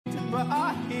but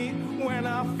I hate when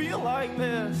I feel like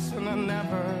this, and I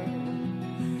never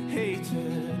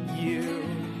hated you.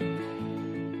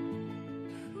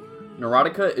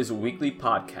 Neurotica is a weekly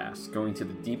podcast going to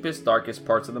the deepest, darkest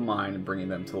parts of the mind and bringing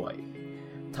them to light.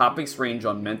 Topics range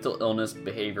on mental illness,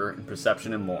 behavior, and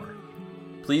perception, and more.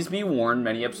 Please be warned,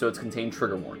 many episodes contain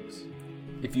trigger warnings.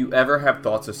 If you ever have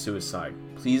thoughts of suicide,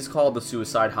 please call the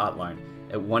suicide hotline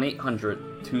at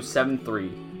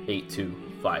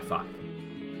 1-800-273-8255.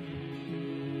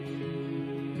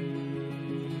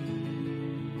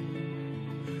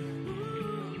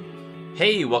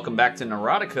 Hey, welcome back to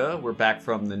Neurotica. We're back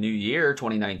from the new year,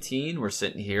 2019. We're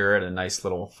sitting here at a nice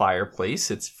little fireplace.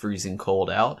 It's freezing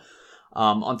cold out.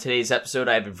 On today's episode,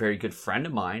 I have a very good friend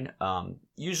of mine.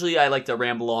 Usually I like to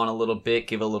ramble on a little bit,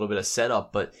 give a little bit of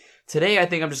setup, but today I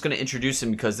think I'm just going to introduce him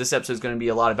because this episode is going to be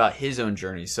a lot about his own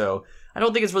journey. So I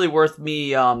don't think it's really worth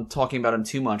me talking about him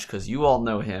too much because you all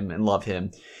know him and love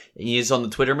him. He is on the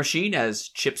Twitter machine as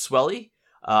Chip Swelly,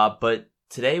 but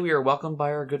today we are welcomed by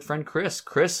our good friend Chris.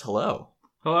 Chris, hello.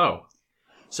 Hello.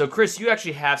 So, Chris, you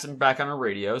actually have some background on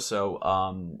radio,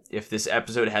 so if this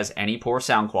episode has any poor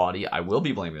sound quality, I will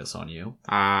be blaming this on you.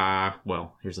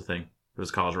 Well, here's the thing. It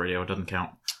was college radio. It doesn't count.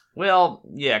 Well,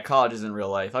 yeah, college isn't real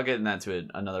life. I'll get into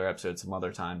it another episode some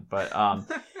other time. But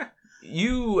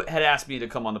you had asked me to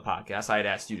come on the podcast. I had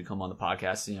asked you to come on the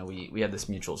podcast. You know, we had this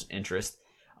mutual interest.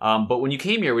 But when you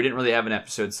came here, we didn't really have an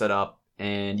episode set up,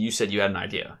 and you said you had an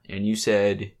idea. And you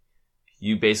said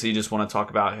you basically just want to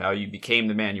talk about how you became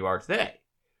the man you are today.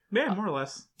 Yeah, more or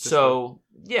less.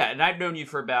 Yeah, and I've known you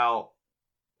for about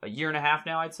a year and a half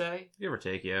now, I'd say. Give or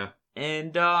take, yeah.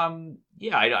 And,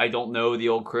 I don't know the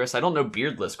old Chris. I don't know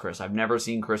beardless Chris. I've never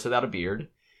seen Chris without a beard.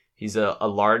 He's a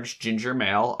large ginger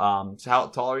male. So how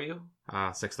tall are you?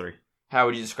 6'3". How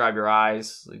would you describe your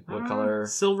eyes? Like, what color?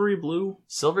 Silvery blue.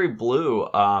 Silvery blue.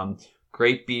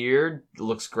 Great beard.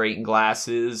 Looks great in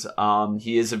glasses.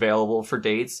 He is available for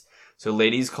dates. So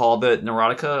ladies, call the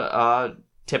Neurotica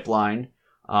tip line.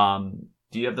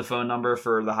 Do you have the phone number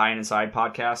for the High and Inside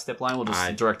podcast tip line? We'll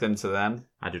just direct them to them.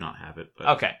 I do not have it, but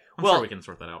okay. I'm sure we can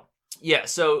sort that out. Yeah,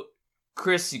 so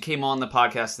Chris, you came on the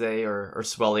podcast today, or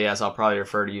Swelly, as I'll probably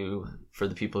refer to you for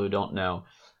the people who don't know.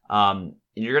 And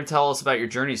you're going to tell us about your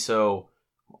journey, so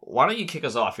why don't you kick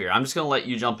us off here? I'm just going to let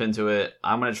you jump into it.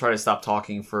 I'm going to try to stop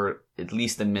talking for at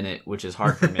least a minute, which is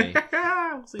hard for me.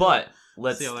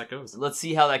 Let's see how that goes. Let's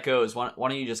see how that goes. Why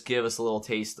don't you just give us a little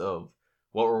taste of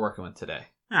what we're working with today?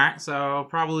 All right, so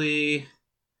probably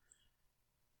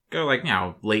go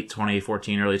late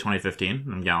 2014, early 2015.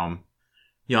 I'm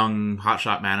young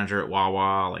hotshot manager at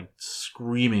Wawa,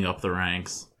 screaming up the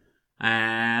ranks,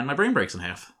 and my brain breaks in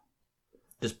half.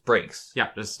 Just breaks? Yeah,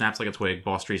 just snaps like a twig.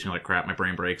 Boss treats me like crap. My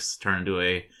brain breaks. Turn into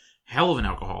a hell of an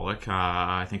alcoholic.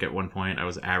 I think at one point I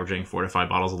was averaging 4 to 5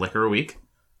 bottles of liquor a week.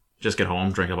 Just get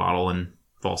home, drink a bottle, and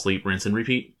fall asleep, rinse and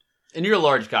repeat. And you're a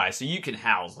large guy, so you can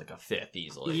house a fifth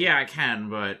easily. Yeah, I can,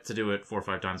 but to do it 4 or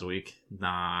 5 times a week,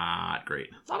 not great.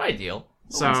 Not ideal.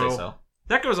 So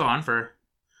that goes on for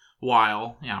a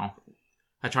while.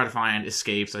 I try to find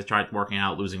escapes. I tried working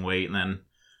out, losing weight, and then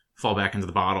fall back into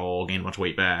the bottle, gain a bunch of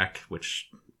weight back, which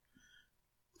we'll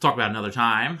talk about another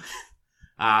time.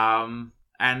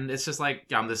 And it's just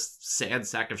I'm this sad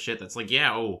sack of shit that's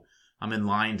I'm in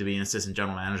line to be an assistant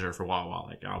general manager for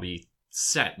Wawa. I'll be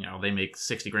set. They make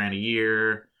 $60,000 a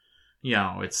year.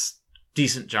 It's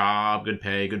decent job, good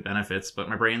pay, good benefits. But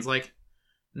my brain's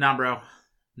nah, bro.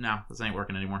 No, this ain't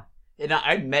working anymore. And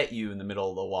I met you in the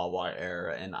middle of the Wawa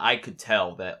era, and I could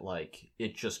tell that,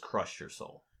 it just crushed your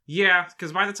soul. Yeah,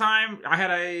 because by the time I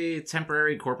had a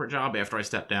temporary corporate job after I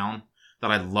stepped down that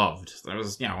I loved. That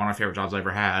was, one of my favorite jobs I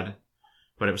ever had.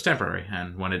 But it was temporary.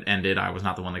 And when it ended, I was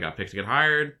not the one that got picked to get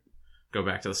hired. Go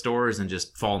back to the stores and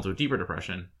just fall into a deeper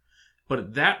depression. But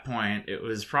at that point, it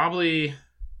was probably,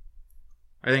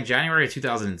 I think, January of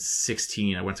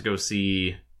 2016. I went to go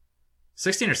see,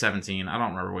 16 or 17, I don't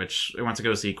remember which. I went to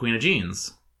go see Queen of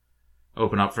Jeans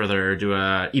open up for do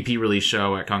a EP release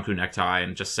show at Kung Fu Necktie,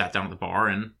 and just sat down at the bar,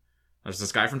 and there's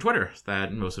this guy from Twitter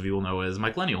that most of you will know as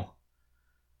Mike Lennial.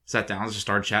 Sat down and just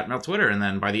started chatting about Twitter, and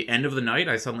then by the end of the night,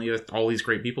 I suddenly had all these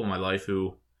great people in my life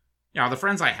who, the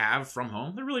friends I have from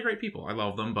home, they're really great people. I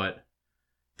love them, but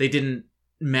they don't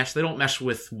mesh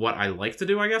with what I like to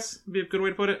do, I guess, would be a good way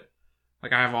to put it. I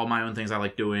have all my own things I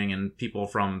like doing, and people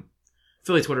from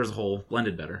Philly Twitter as a whole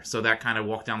blended better. So that kind of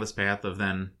walked down this path of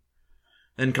then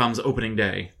comes opening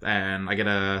day, and I get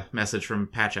a message from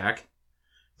Patchak.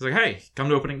 He's like, hey, come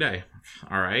to opening day.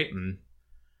 All right, and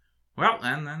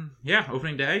then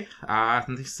opening day,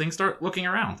 and these things start looking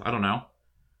around. I don't know.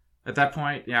 At that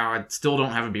point, I still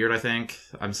don't have a beard, I think.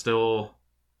 I'm still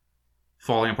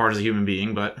falling apart as a human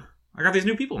being, but I got these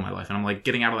new people in my life, and I'm like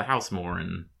getting out of the house more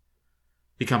and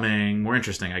becoming more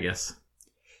interesting, I guess.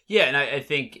 Yeah, and I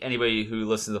think anybody who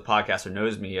listens to the podcast or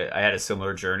knows me, I had a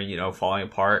similar journey, you know, falling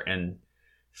apart, and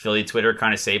Philly Twitter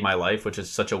kind of saved my life, which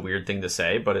is such a weird thing to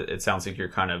say, but it sounds like you're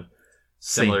kind of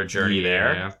similar journey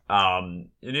there. And,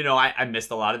 you know, I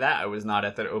missed a lot of that. I was not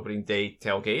at that opening day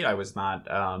tailgate. I was not,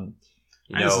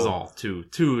 you know. This is all two,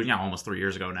 almost 3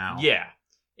 years ago now. Yeah.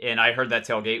 And I heard that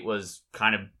tailgate was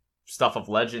kind of stuff of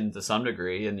legend to some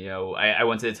degree. And, you know, I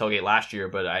went to the tailgate last year,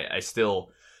 but I still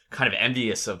kind of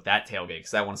envious of that tailgate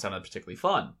because that one sounded particularly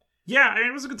fun. Yeah, I mean,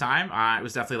 it was a good time. It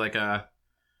was definitely like a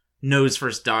nose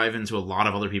first dive into a lot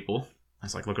of other people. I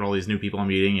was like, look at all these new people I'm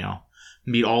meeting, you know,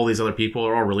 meet all these other people.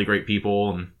 They're all really great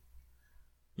people, and,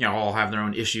 you know, all have their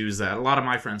own issues that a lot of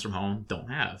my friends from home don't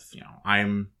have. You know,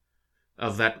 I'm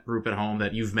of that group at home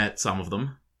that you've met some of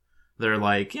them. They're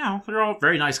like, you know, they're all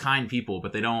very nice, kind people,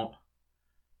 but they don't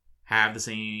have the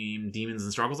same demons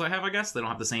and struggles I have, I guess. They don't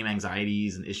have the same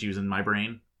anxieties and issues in my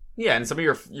brain. Yeah, and some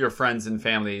of your friends and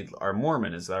family are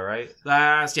Mormon, is that right?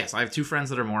 Yes, I have 2 friends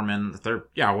that are Mormon. They're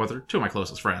 2 of my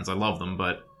closest friends. I love them,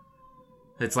 but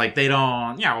it's like they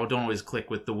don't always click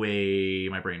with the way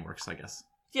my brain works, I guess.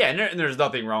 Yeah, and there's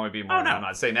nothing wrong with being Mormon. Oh, no. I'm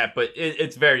not saying that, but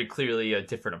it's very clearly a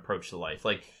different approach to life.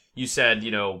 Like you said,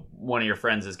 you know, one of your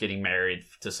friends is getting married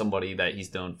to somebody that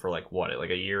he's known for like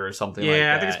a year or something like that.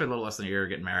 Yeah, I think it's been a little less than a year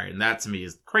getting married, and that to me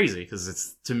is crazy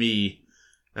because to me,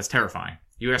 that's terrifying.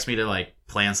 You asked me to like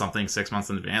plan something 6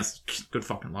 months in advance, good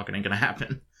fucking luck, it ain't gonna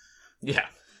happen. Yeah,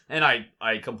 and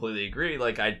I completely agree.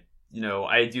 Like I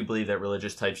do believe that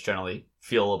religious types generally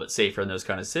feel a little bit safer in those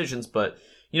kind of decisions, but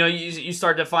you know, you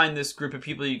start to find this group of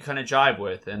people you kind of jive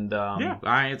with, and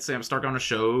I'd say I'm start going to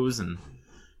shows and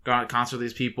going to concert with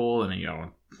these people, and you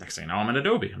know, next thing you know, I'm in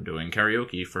Adobe. I'm doing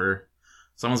karaoke for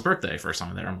someone's birthday for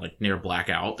someone there. I'm like near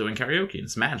blackout doing karaoke, and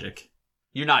it's magic.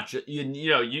 You're not,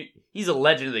 he's a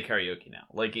legend of the karaoke now.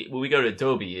 Like when we go to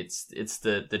Adobe, it's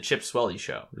the Chip Swelly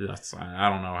show. I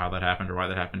don't know how that happened or why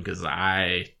that happened because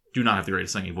I do not have the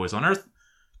greatest singing voice on earth,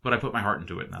 but I put my heart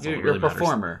into it, and that's all that really matters. You're a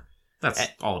performer. That's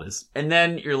all it is. And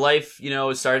then your life, you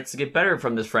know, starts to get better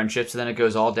from this friendship, so then it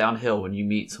goes all downhill when you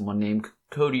meet someone named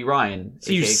Cody Ryan,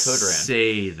 so aka Coderan.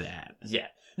 Say that. Yeah.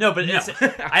 No, but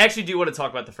I actually do want to talk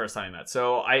about the first time we met.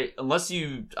 So I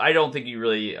don't think you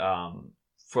really,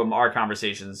 from our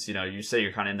conversations, you know, you say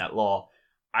you're kind of in that lull.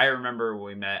 I remember when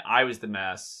we met, I was the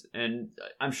mess, and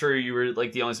I'm sure you were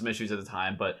like dealing with some issues at the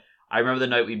time, but I remember the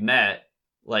night we met,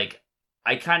 like,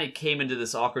 I kind of came into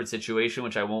this awkward situation,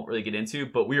 which I won't really get into,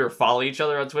 but we were following each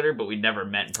other on Twitter, but we never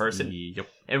met in person. Yep.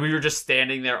 And we were just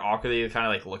standing there awkwardly, kind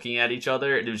of like looking at each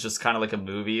other. And it was just kind of like a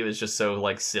movie. It was just so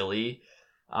like silly.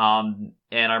 And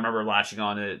I remember latching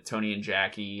on to Tony and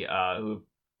Jackie, who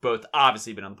both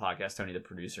obviously been on the podcast. Tony, the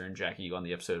producer, and Jackie, you on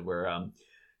the episode where,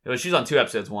 she's on 2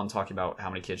 episodes. One talking about how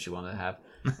many kids she wanted to have.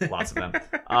 Lots of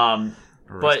them.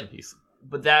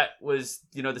 But that was,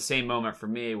 you know, the same moment for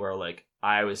me where like,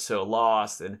 I was so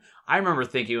lost, and I remember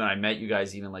thinking when I met you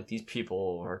guys, even like these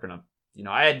people are gonna, you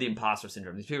know, I had the imposter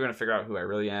syndrome. These people are gonna figure out who I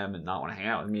really am and not want to hang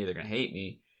out with me. They're gonna hate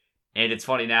me. And it's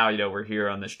funny now, you know, we're here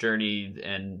on this journey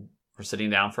and we're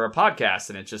sitting down for a podcast,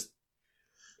 and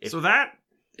so that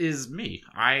is me.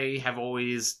 I have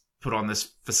always put on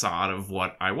this facade of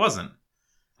what I wasn't,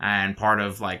 and part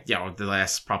of like, you know, the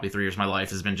last probably 3 years of my life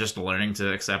has been just learning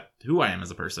to accept who I am as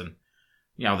a person.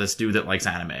 You know, this dude that likes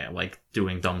anime, I like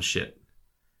doing dumb shit.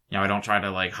 You know, I don't try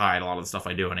to, like, hide a lot of the stuff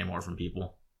I do anymore from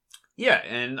people. Yeah,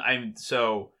 and I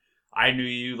knew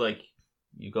you, like,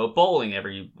 you go bowling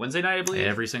every Wednesday night, I believe?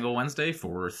 Every single Wednesday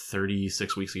for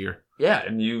 36 weeks a year. Yeah,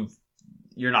 and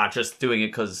you're not just doing it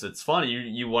because it's fun.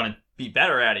 You want to be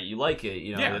better at it. You like it.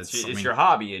 You know, yeah, it's your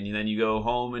hobby. And then you go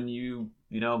home and you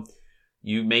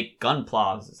make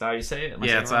gunpla. Is that how you say it?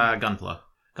 Yeah, it's Gunpla.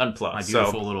 Gunpla. My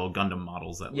beautiful little Gundam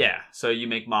models. So you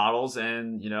make models,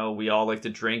 and, you know, we all like to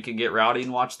drink and get rowdy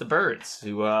and watch the Birds,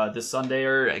 who this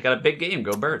Sunday got a big game.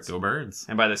 Go Birds. Go Birds.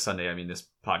 And by this Sunday, I mean this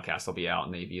podcast will be out,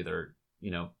 and they've either,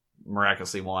 you know,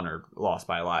 miraculously won or lost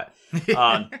by a lot.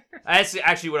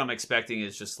 Actually, what I'm expecting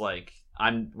is just like,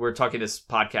 we're talking this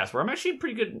podcast where I'm actually in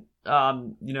pretty good,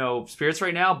 you know, spirits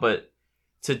right now, but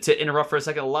to interrupt for a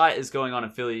second, a lot is going on in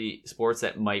Philly sports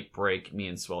that might break me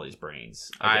and Swelly's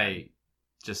brains. Again.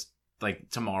 Just like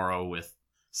tomorrow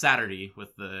Saturday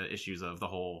with the issues of the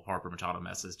whole Harper Machado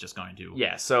mess is just going to...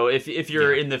 Yeah, so if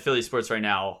you're in the Philly sports right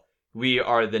now, we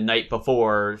are the night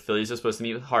before Phillies are supposed to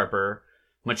meet with Harper.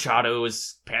 Machado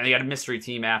is apparently got a mystery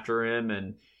team after him,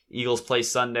 and Eagles play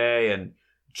Sunday, and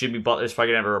Jimmy Butler's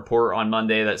probably going to have a report on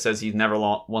Monday that says he never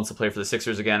wants to play for the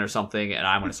Sixers again or something, and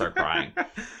I'm going to start crying.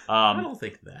 I don't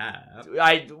think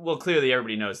that. Well, clearly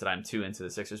everybody knows that I'm too into the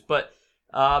Sixers, but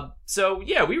so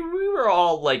yeah, we were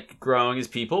all like growing as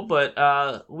people,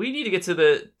 but we need to get to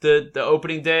the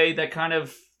opening day. That kind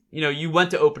of, you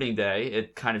went to opening day.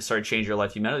 It kind of started changing your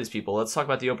life. You met all these people. Let's talk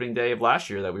about the opening day of last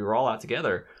year that we were all out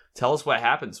together. Tell us what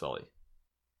happened, Swelly.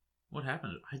 What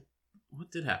happened? What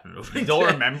did happen at opening You don't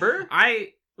day? remember?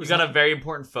 We got a very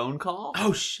important phone call.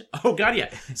 Oh god,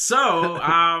 yeah. So,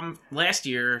 last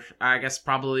year, I guess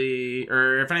probably,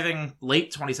 or if anything,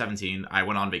 late 2017, I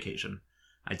went on vacation.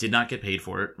 I did not get paid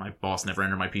for it. My boss never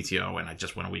entered my PTO, and I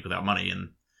just went a week without money.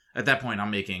 And at that point,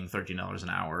 I'm making $13 an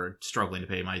hour, struggling to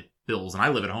pay my bills, and I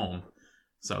live at home.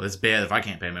 So it's bad if I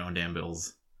can't pay my own damn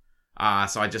bills.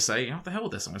 So I just say, what the hell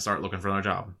with this? I'm going to start looking for another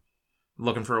job.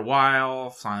 Looking for a while,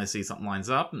 finally see something lines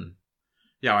up, and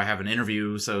I have an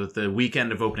interview. So the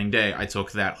weekend of opening day, I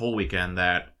took that whole weekend,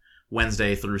 that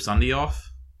Wednesday through Sunday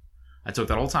off. I took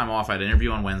that whole time off. I had an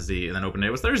interview on Wednesday, and then opening day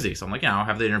was Thursday. So I'm like, I'll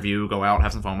have the interview, go out,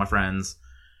 have some fun with my friends.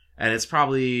 And it's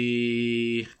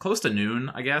probably close to noon,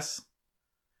 I guess.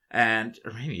 Or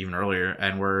maybe even earlier.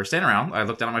 And we're standing around. I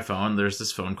looked down at my phone. There's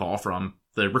this phone call from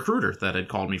the recruiter that had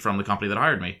called me from the company that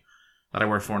hired me, that I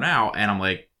work for now. And I'm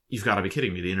like, you've got to be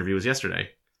kidding me. The interview was yesterday.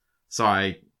 So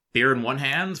I, beer in one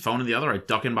hand, phone in the other, I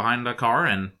duck in behind a car,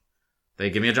 and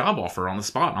they give me a job offer on the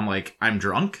spot. I'm like, I'm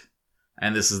drunk,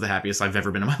 and this is the happiest I've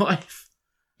ever been in my life.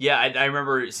 Yeah, I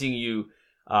remember seeing you,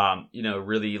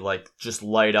 really like just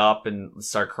light up and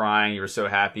start crying. You were so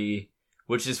happy,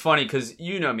 which is funny because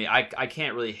you know me, I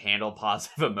can't really handle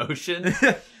positive emotion.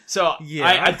 So yeah.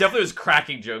 I definitely was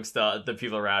cracking jokes to the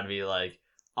people around me, like,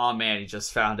 oh man, he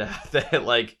just found out that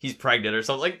like he's pregnant or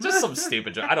something, like just some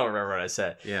stupid joke. I don't remember what I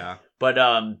said. Yeah. But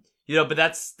but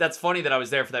that's funny that I was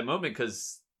there for that moment,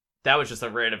 because that was just a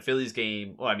random Phillies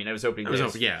game. Well, I mean, it was opening day.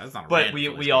 Yeah, it's not a but random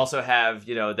Phillies we game. also have,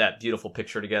 that beautiful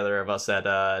picture together of us at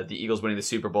the Eagles winning the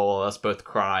Super Bowl, us both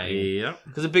crying. Yep.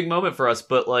 It was a big moment for us,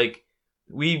 but like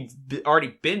we've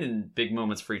already been in big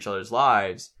moments for each other's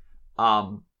lives.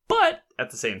 But at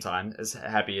the same time, as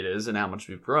happy it is and how much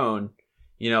we've grown,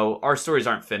 our stories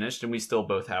aren't finished, and we still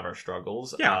both have our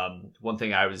struggles. Yeah.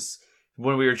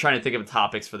 When we were trying to think of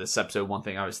topics for this episode, one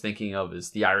thing I was thinking of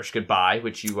is the Irish goodbye,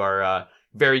 which you are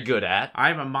very good at.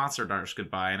 I'm a monster at Irish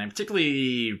goodbye, and a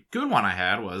particularly good one I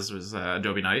had was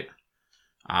Adobe Night.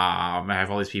 I have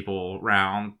all these people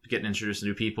around, getting introduced to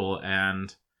new people,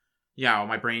 and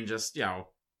my brain just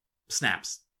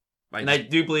snaps. I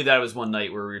do believe that was one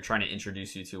night where we were trying to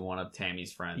introduce you to one of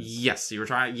Tammy's friends. Yes, you were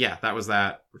trying. Yeah, that was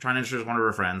that. We're trying to introduce one of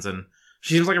her friends, and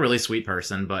she seems like a really sweet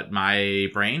person, but my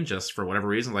brain just, for whatever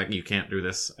reason, like, you can't do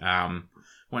this.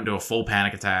 Went into a full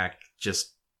panic attack,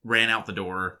 just ran out the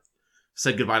door,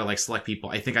 said goodbye to, like, select people.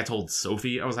 I think I told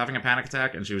Sophie I was having a panic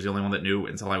attack, and she was the only one that knew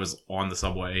until I was on the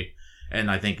subway.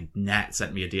 And I think Nat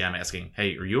sent me a DM asking,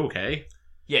 hey, are you okay?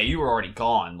 Yeah, you were already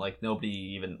gone. Like,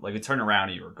 nobody even, like, we turned around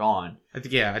and you were gone. I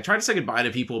tried to say goodbye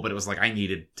to people, but it was like I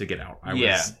needed to get out. I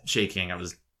was shaking.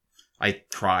 I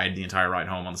cried the entire ride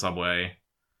home on the subway.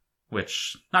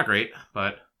 Which, not great,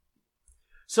 but...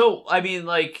 So, I mean,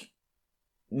 like,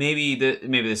 maybe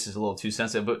this is a little too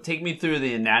sensitive, but take me through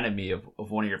the anatomy of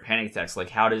one of your panic attacks. Like,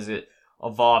 how does it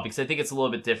evolve? Because I think it's a little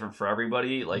bit different for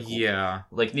everybody. Like, yeah.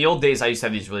 Like, in the old days, I used to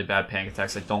have these really bad panic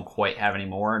attacks I don't quite have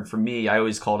anymore. And for me, I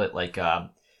always called it, like,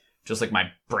 just like my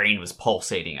brain was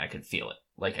pulsating. I could feel it.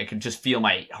 Like, I could just feel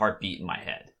my heartbeat in my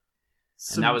head.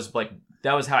 So, and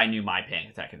that was how I knew my panic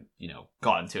attack had,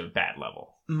 gotten to a bad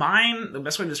level. Mine, the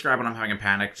best way to describe when I'm having a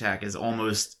panic attack is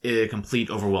almost a complete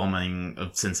overwhelming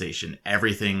of sensation.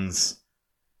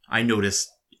 I notice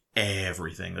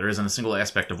everything. There isn't a single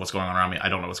aspect of what's going on around me. I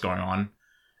don't know what's going on.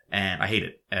 And I hate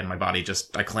it. And my body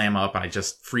I clam up and I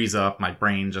just freeze up. My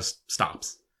brain just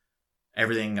stops.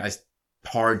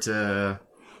 Hard to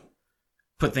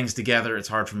put things together. It's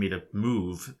hard for me to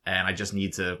move. And I just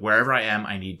need to, wherever I am,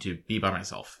 I need to be by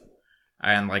myself.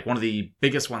 And, like, one of the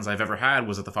biggest ones I've ever had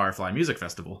was at the Firefly Music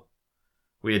Festival.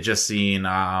 We had just seen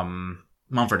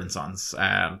Mumford & Sons.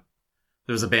 There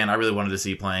was a band I really wanted to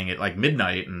see playing at, like,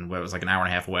 midnight, and it was, like, an hour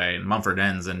and a half away, and Mumford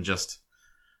ends, and just,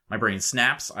 my brain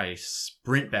snaps. I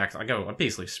sprint back. I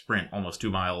basically sprint almost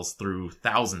 2 miles through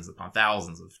thousands upon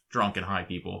thousands of drunk and high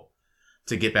people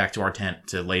to get back to our tent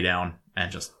to lay down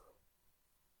and just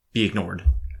be ignored.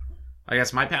 I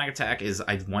guess my panic attack is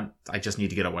I just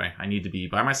need to get away. I need to be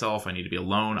by myself. I need to be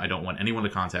alone. I don't want anyone to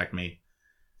contact me.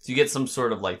 Do you get some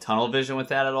sort of like tunnel vision with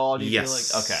that at all? Do you feel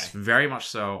like, okay, very much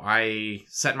so. I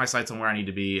set my sights on where I need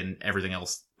to be, and everything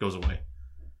else goes away.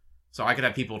 So I could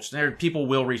have people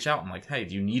will reach out and like, hey,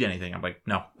 do you need anything? I'm like,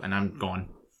 no, and I'm gone.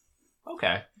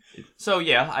 Okay. So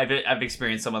yeah, I've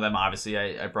experienced some of them. Obviously,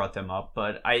 I brought them up,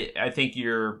 but I think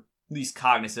you're at least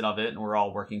cognizant of it, and we're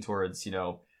all working towards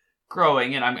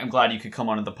growing. And I'm glad you could come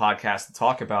onto the podcast to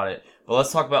talk about it. But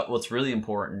let's talk about what's really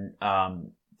important.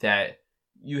 That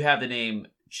you have the name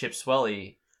Chip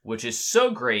Swelly, which is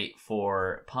so great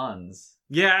for puns.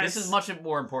 Yeah, this is much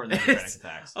more important than panic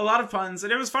attacks. A lot of puns,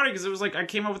 and it was funny because it was like I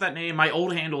came up with that name. My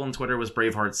old handle on Twitter was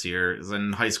Braveheart Sear.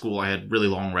 In high school, I had really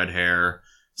long red hair,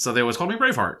 so they always called me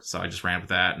Braveheart. So I just ran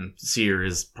with that, and Sear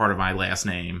is part of my last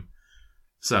name.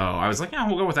 So I was like, yeah,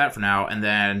 we'll go with that for now. And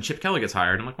then Chip Kelly gets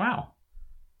hired. I'm like, wow,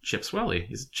 Chip Swelly.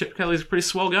 Chip Kelly's a pretty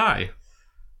swell guy.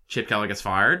 Chip Kelly gets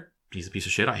fired. He's a piece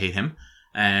of shit. I hate him,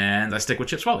 and I stick with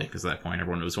Chip Swelly because at that point,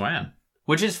 everyone knows who I am.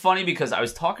 Which is funny because I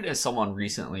was talking to someone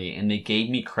recently and they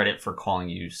gave me credit for calling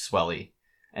you Swelly.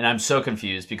 And I'm so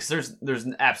confused because there's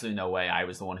absolutely no way I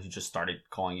was the one who just started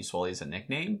calling you Swelly as a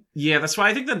nickname. Yeah, that's why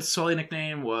I think the Swelly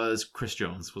nickname was Chris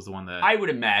Jones was the one that I would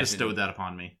imagine bestowed that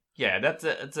upon me. Yeah, that's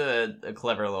a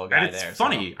clever little guy and it's there.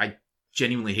 funny. So. I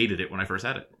genuinely hated it when I first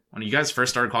had it. When you guys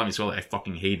first started calling me Swelly, I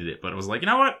fucking hated it. But I was like, you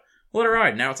know what? Let it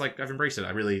ride. Now it's like I've embraced it.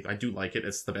 I do like it.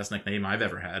 It's the best nickname I've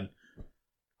ever had.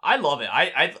 I love it.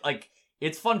 I like.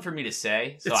 It's fun for me to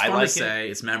say, so it's I fun like to say.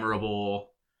 It's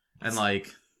memorable, and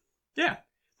yeah.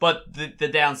 But the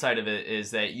downside of it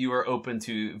is that you are open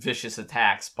to vicious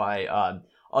attacks by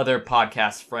other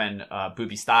podcast friend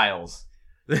Booby Styles.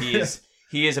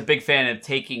 He is a big fan of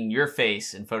taking your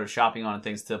face and photoshopping on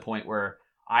things to the point where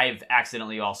I've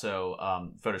accidentally also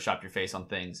photoshopped your face on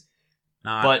things.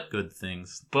 Not good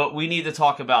things. But we need to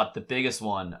talk about the biggest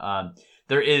one.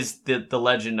 There is the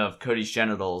legend of Cody's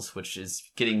genitals, which is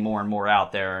getting more and more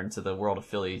out there into the world of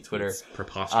Philly Twitter. It's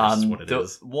preposterous what it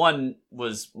is. One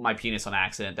was my penis on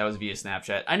accident. That was via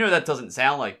Snapchat. I know that doesn't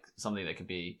sound like something that could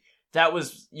be. That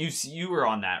was you were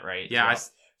on that, right? Yeah.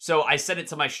 So I sent it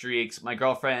to my streaks. My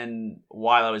girlfriend,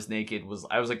 while I was naked,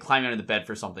 I was like climbing under the bed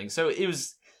for something. So it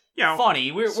was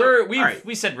funny. We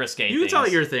said risque. You can tell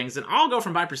your things, and I'll go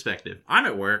from my perspective. I'm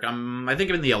at work. I think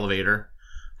I'm in the elevator.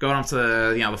 Going up to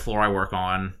the floor I work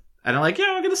on, and I'm like,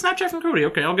 yeah, I'll get a Snapchat from Cody.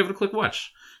 Okay, I'll give it a quick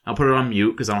watch. I'll put it on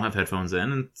mute because I don't have headphones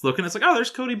in, and it's like, oh, there's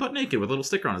Cody butt naked with a little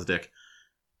sticker on his dick.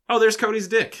 Oh, there's Cody's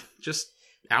dick, just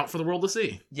out for the world to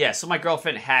see. Yeah, so my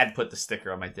girlfriend had put the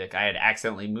sticker on my dick. I had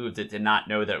accidentally moved it, did not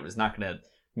know that it was not going to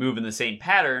move in the same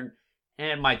pattern,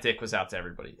 and my dick was out to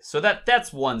everybody. So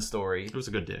that's one story. It was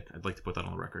a good dick. I'd like to put that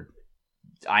on the record.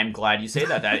 I'm glad you say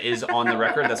that. That is on the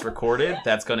record. That's recorded.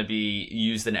 That's going to be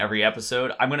used in every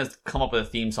episode. I'm going to come up with a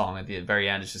theme song at the very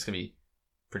end. It's just going to be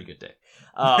pretty good day.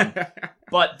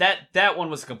 But that one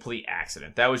was a complete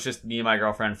accident. That was just me and my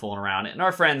girlfriend fooling around. And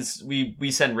our friends, we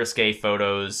send risque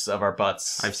photos of our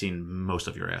butts. I've seen most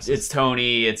of your asses. It's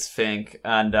Tony, it's Fink,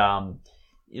 and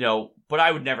but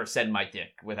I would never send my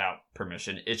dick without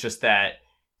permission. It's just that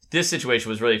this situation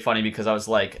was really funny because I was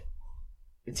like,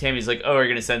 Tammy's like, oh, are you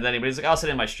going to send it to anybody? He's like, I'll send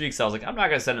it in my streaks. So I was like, I'm not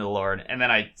going to send it to Lauren. And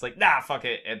then it's like, nah, fuck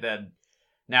it. And then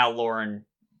now Lauren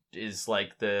is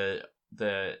like the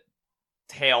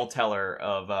tale teller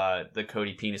of the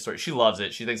Cody penis story. She loves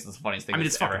it. She thinks it's the funniest thing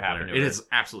that's ever happened to her. It is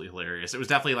absolutely hilarious. It was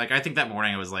definitely I think that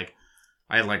morning I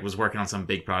was working on some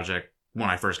big project when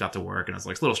I first got to work, and I was a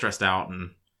little stressed out,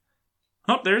 and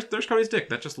there's Cody's dick.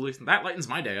 That lightens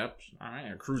my day up. All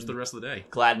right, I cruise the rest of the day.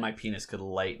 Glad my penis could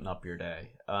lighten up your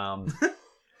day.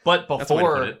 But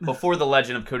before the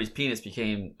legend of Cody's penis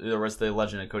there was the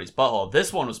legend of Cody's butthole.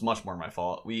 This one was much more my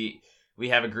fault. We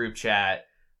have a group chat.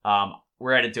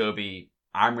 We're at Adobe.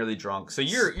 I'm really drunk. So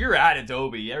you're at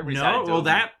Adobe. Everybody's at Adobe.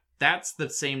 Well that's the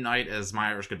same night as My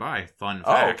Irish Goodbye. Fun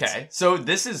fact. Oh, okay. So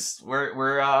this is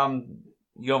we're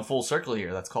going full circle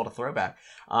here. That's called a throwback.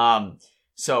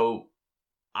 So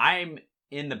I'm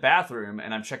in the bathroom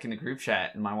and I'm checking the group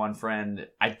chat, and my one friend,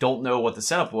 I don't know what the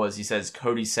setup was. He says,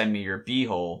 Cody, send me your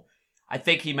beehole. I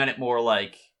think he meant it more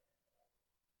like,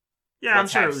 yeah, I'm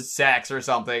sure it was sex or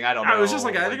something. I don't know. It was just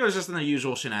I think it was just in the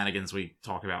usual shenanigans we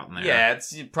talk about in there. Yeah,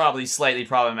 it's probably slightly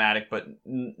problematic, but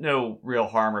no real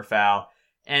harm or foul.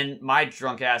 And my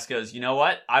drunk ass goes, you know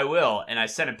what? I will. And I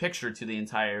sent a picture to the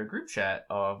entire group chat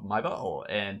of my butthole,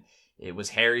 and it was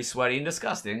hairy, sweaty, and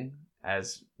disgusting. I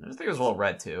think it was a little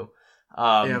red too.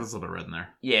 Yeah, there's a little bit of red in there.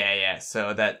 Yeah.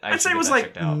 So I'd say it was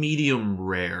medium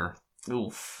rare.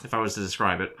 Oof. If I was to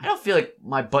describe it, I don't feel like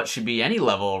my butt should be any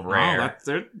level of rare.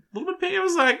 Oh, a little bit pink. It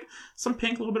was some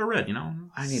pink, a little bit of red.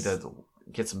 I need to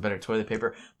get some better toilet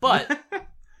paper. But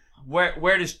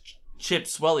where does Chip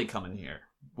Swelly come in here?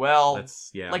 Well,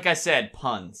 like I said,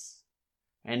 puns,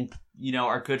 and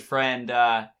our good friend,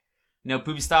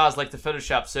 Booby Styles like to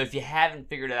Photoshop. So if you haven't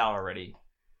figured it out already,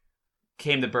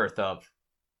 came the birth of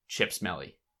Chip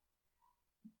Smelly.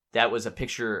 that was a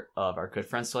picture of our good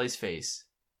friend Sully's face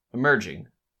emerging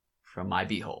from my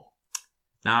beehole.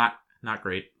 Not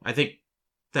great. I think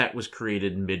that was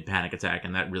created mid panic attack,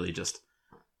 and that really just,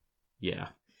 yeah.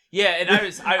 Yeah, and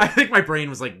I think my brain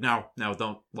was like, no,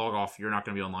 don't log off. You're not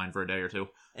going to be online for a day or two.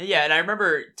 Yeah, and I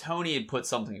remember Tony had put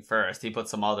something first. He put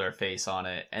some other face on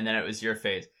it, and then it was your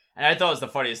face. And I thought it was the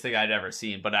funniest thing I'd ever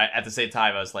seen, but at the same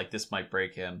time, I was like, this might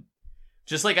break him.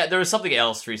 Just like, there was something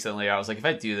else recently, I was like, if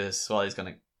I do this, Sully's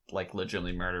going to, like,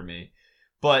 legitimately murder me.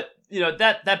 But, you know,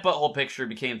 that butthole picture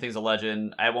became things of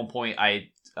legend. At one point, I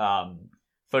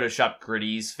photoshopped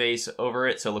Gritty's face over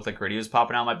it, so it looked like Gritty was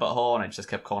popping out my butthole, and I just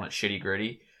kept calling it Shitty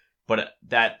Gritty. But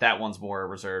that one's more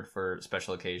reserved for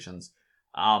special occasions.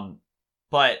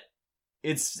 But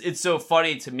it's so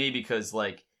funny to me because,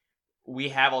 like, we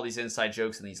have all these inside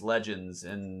jokes and these legends,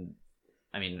 and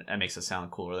I mean, that makes us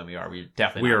sound cooler than we are. We're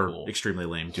definitely not cool. Extremely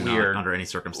lame. Do not, under any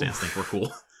circumstance, think we're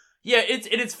cool. Yeah,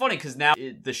 it's funny because now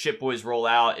the shit boys roll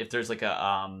out. If there's like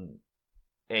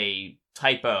a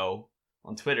typo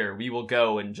on Twitter, we will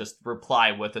go and just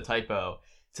reply with the typo,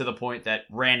 to the point that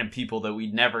random people that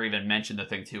we'd never even mentioned the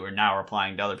thing to are now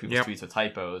replying to other people's tweets with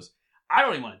typos. I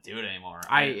don't even want to do it anymore.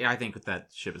 I think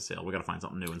that ship has sailed. We got to find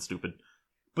something new and stupid.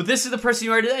 But this is the person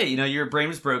you are today. You know, your brain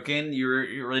was broken. You're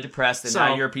really depressed, and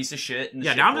now you're a piece of shit.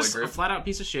 Yeah, now I'm just a flat out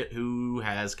piece of shit who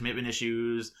has commitment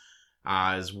issues.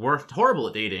 Is horrible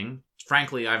at dating.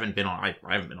 Frankly, I haven't been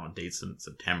on dates since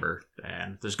September,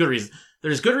 and there's good reason.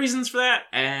 There's good reasons for that,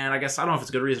 and I guess I don't know if it's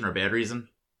a good reason or a bad reason.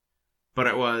 But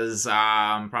it was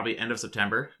probably end of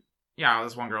September. Yeah,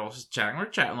 this one girl was just chatting. We're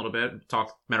chatting a little bit.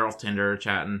 Met her off Tinder,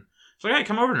 chatting. She's like, hey,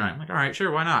 come over tonight. I'm like, all right,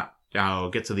 sure, why not? I'll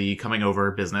get to the coming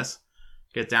over business.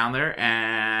 Get down there,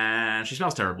 and she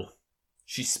smells terrible.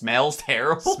 She smells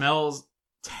terrible? Smells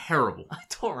terrible. I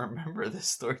don't remember this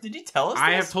story. Did you tell us this?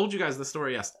 I have told you guys this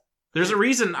story, yes. There's a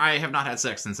reason I have not had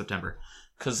sex in September.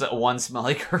 Because one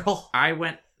smelly girl? I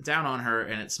went down on her,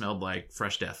 and it smelled like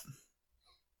fresh death.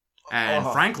 And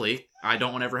frankly, I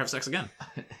don't want to ever have sex again.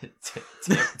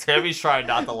 Tammy's trying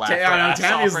not to laugh. I know,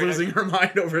 Tammy's losing her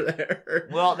mind over there.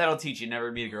 Well, that'll teach you.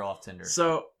 Never meet a girl off Tinder.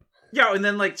 So, yeah, and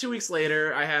then like 2 weeks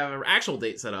later, I have an actual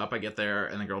date set up. I get there,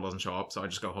 and the girl doesn't show up, so I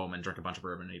just go home and drink a bunch of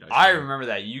bourbon and eat ice cream. I remember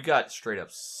that. You got straight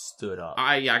up stood up.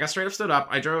 I got straight up stood up.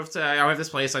 I drove to, I have this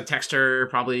place. I text her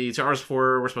probably 2 hours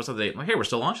before we're supposed to have the date. I'm like, hey, we're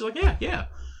still on? She's like, yeah.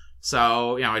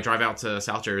 So, I drive out to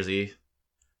South Jersey.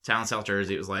 South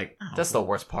Jersey. It was like... That's the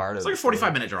worst part. It's like a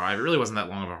 45-minute drive. It really wasn't that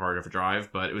long of a hard of a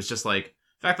drive, but it was just like...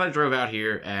 The fact that I drove out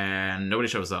here and nobody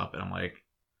shows up, and I'm like,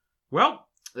 well,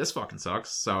 this fucking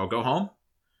sucks. So go home.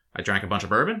 I drank a bunch of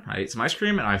bourbon, I ate some ice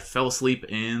cream, and I fell asleep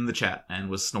in the chat and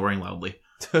was snoring loudly.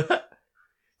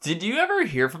 Did you ever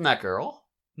hear from that girl?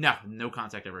 No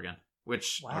contact ever again.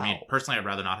 Which, wow. I mean, personally, I'd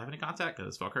rather not have any contact,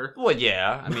 because fuck her. Well,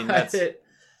 yeah. I mean, that's...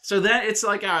 So then it's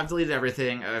like, I've deleted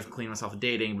everything. I've cleaned myself of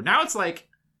dating. But now it's like...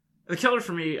 The killer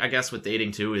for me, I guess, with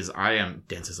dating, too, is I am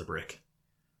dense as a brick.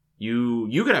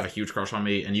 You could have a huge crush on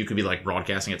me, and you could be, like,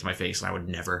 broadcasting it to my face, and I would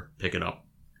never pick it up.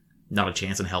 Not a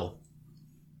chance in hell.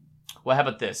 Well, how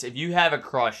about this? If you have a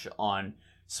crush on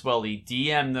Swelly,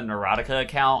 DM the Neurotica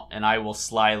account, and I will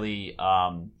slyly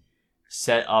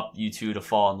set up you two to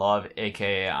fall in love,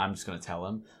 a.k.a. I'm just going to tell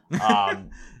him.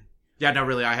 Yeah, no,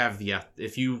 really, I have,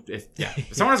 if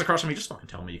someone has a crush on me, just fucking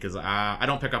tell me, because I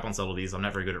don't pick up on subtleties. I'm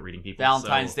not very good at reading people.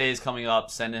 Valentine's Day is coming up.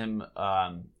 Send him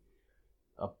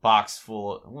a box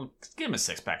full. Well, give him a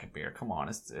 6-pack of beer. Come on,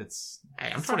 it's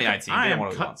 2019. I am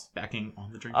backing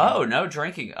on the drinking. Oh, no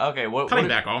drinking. Okay, cutting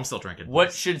back. I'm still drinking.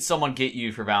 What should someone get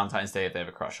you for Valentine's Day if they have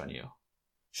a crush on you?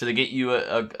 Should they get you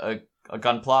a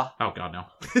gunpla? Oh God, no.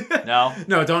 No,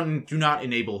 no. Do not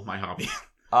enable my hobby.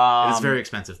 It's very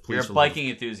expensive. Please. You're a biking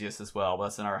enthusiast as well. But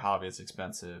that's in our hobby. It's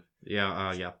expensive.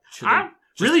 Yeah.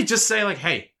 Really just say like,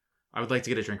 hey, I would like to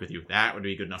get a drink with you. That would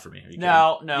be good enough for me. Are you kidding?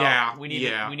 No. Yeah. We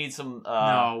need some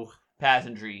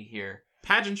pageantry here.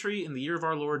 Pageantry in the year of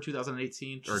our Lord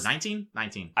 2018 or 19?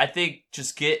 I think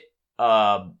just get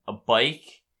a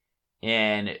bike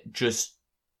and just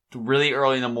really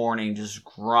early in the morning, just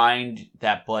grind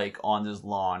that bike on this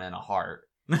lawn in a heart.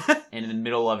 And in the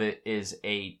middle of it is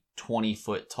a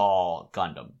 20-foot tall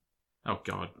Gundam. Oh,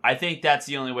 God. I think that's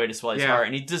the only way to swell his heart,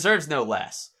 and he deserves no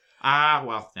less.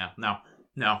 Well, yeah, no.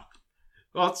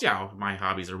 Well, it's, my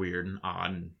hobbies are weird and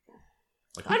odd. And,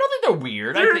 like, I don't think they're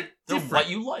weird. I think they're what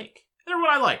you like. They're what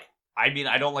I like. I mean,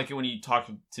 I don't like it when you talk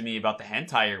to me about the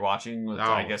hentai you're watching with,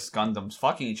 I guess, Gundams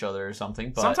fucking each other or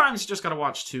something. But sometimes you just gotta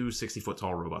watch 2 60-foot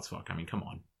tall robots fuck. I mean, come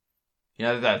on.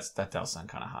 Yeah, that does sound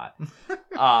kind of hot.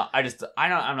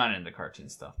 I'm not into cartoon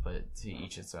stuff, but to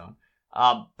each its own.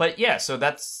 But yeah, so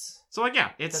that's So like,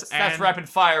 yeah, it's that's rapid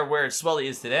fire where Swelly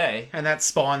is today. and that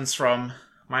spawns from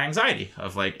my anxiety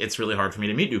of like, it's really hard for me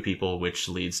to meet new people, which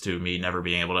leads to me never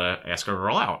being able to ask a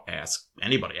girl out, ask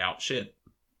anybody out. Shit.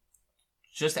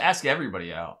 Just ask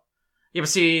everybody out. Yeah, but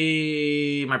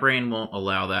see, my brain won't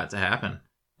allow that to happen.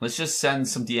 Let's just send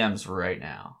some DMs right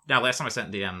now. Now, last time I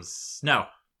sent DMs, no,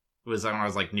 it was when I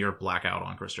was like near blackout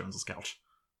on Chris Jones's couch.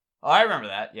 Oh, I remember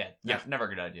that. Yeah, Yeah. Never a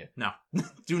good idea. No,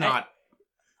 do not.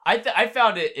 I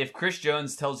found it, if Chris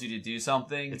Jones tells you to do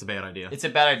something, It's a bad idea. it's a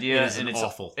bad idea, It is and it's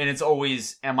awful. And it's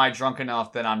always, am I drunk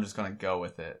enough that I'm just gonna go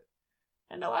with it?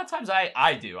 And a lot of times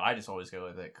I do. I just always go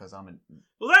with it because I'm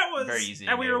Well, that was very easy.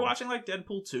 And we were enable. watching like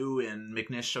Deadpool 2, and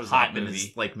McNish shows Hot up and movie.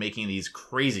 is like making these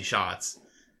crazy shots.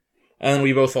 And then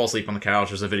we both fall asleep on the couch.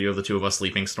 There's a video of the two of us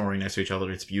sleeping, snoring next to each other.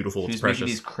 It's beautiful. It's Who's making precious.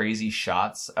 these crazy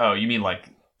shots? Oh, you mean like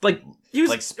he was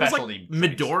like it was specialty like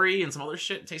drinks. Midori and some other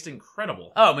shit. It tasted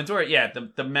incredible. oh Midori? Yeah,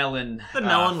 the melon. The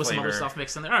melon with some flavor. other stuff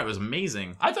mixed in there. Oh, it was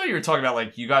amazing. I thought you were talking about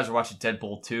like you guys were watching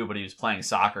Deadpool 2, but he was playing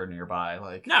soccer nearby.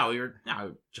 Like No,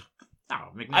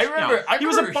 McNish, I remember he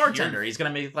was a hearing- bartender. He's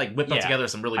gonna make whip up Yeah. together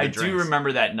some really I good drinks. do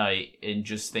remember that night and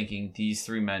just thinking these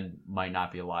three men might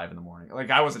not be alive in the morning. Like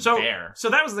I wasn't So, there. so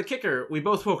that was the kicker. We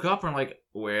both woke up and were like,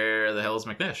 where the hell is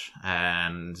McNish?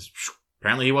 And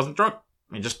apparently he wasn't drunk.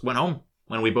 He just went home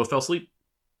when we both fell asleep.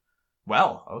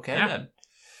 Well, okay Yeah. then.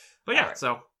 But yeah, Alright.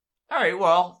 so All right.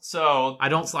 Well, so I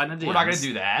don't slide into DMs. we're not gonna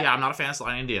do that. Yeah, I'm not a fan of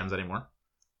sliding in DMs anymore.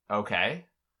 Okay.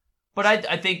 But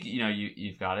I think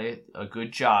you've got a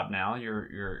good job now.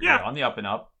 You're on the up and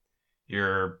up.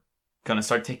 You're gonna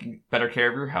start taking better care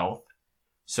of your health.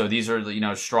 So these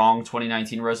are strong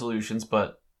 2019 resolutions.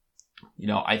 But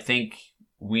I think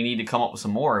we need to come up with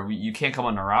some more. You can't come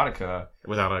on Neurotica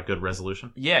Without a good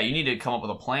resolution. Yeah, you need to come up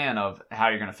with a plan of how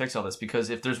you're going to fix all this, because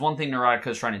if there's one thing Neurotica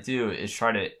is trying to do is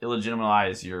try to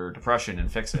illegitimize your depression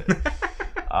and fix it.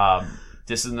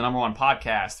 This is the #1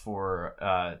 podcast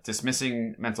for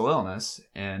dismissing mental illness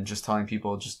and just telling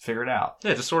people just figure it out.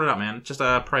 Yeah, just sort it out, man. Just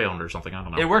pray on it or something. I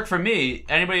don't know. It worked for me.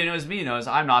 Anybody who knows me knows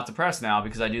I'm not depressed now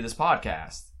because I do this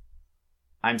podcast.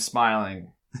 I'm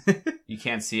smiling. You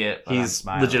can't see it, but I'm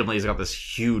smiling. He's got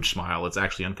this huge smile. It's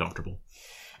actually uncomfortable.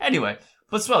 Anyway,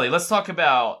 but Swelly, let's talk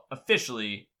about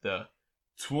officially the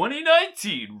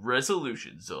 2019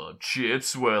 resolutions of Chip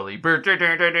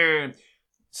Swelly.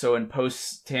 So in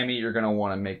post, Tammy, you're going to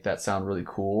want to make that sound really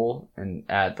cool and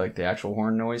add like the actual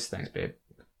horn noise. Thanks, babe.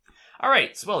 All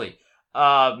right, Swelly.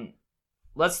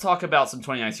 Let's talk about some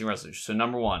 2019 resolutions. So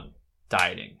 #1,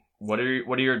 dieting. What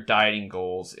are your dieting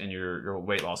goals and your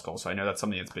weight loss goals? So I know that's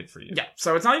something that's big for you. Yeah,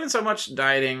 so it's not even so much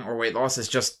dieting or weight loss. It's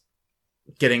just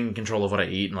getting control of what I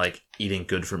eat and like eating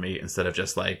good for me instead of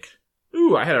just like,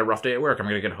 ooh, I had a rough day at work. I'm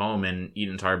going to get home and eat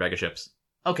an entire bag of chips.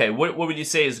 Okay, what would you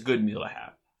say is a good meal to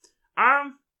have?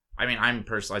 I mean,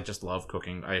 I just love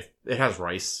cooking. It has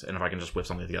rice, and if I can just whip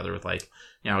something together with like,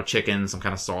 chicken, some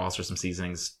kind of sauce or some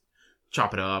seasonings,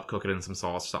 chop it up, cook it in some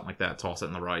sauce or something like that, toss it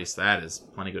in the rice. That is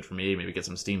plenty good for me. Maybe get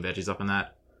some steamed veggies up in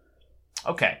that.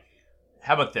 Okay,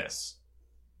 how about this?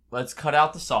 Let's cut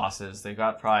out the sauces. They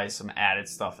got probably some added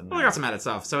stuff in there. Well, I got some added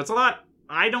stuff. So it's a lot.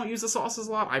 I don't use the sauces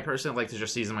a lot. I personally like to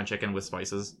just season my chicken with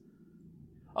spices.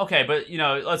 Okay, but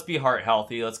let's be heart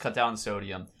healthy. Let's cut down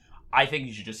sodium. I think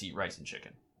you should just eat rice and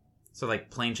chicken. So like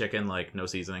plain chicken, like no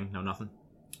seasoning, no nothing.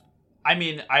 I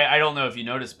mean, I don't know if you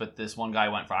noticed, but this one guy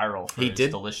went viral for his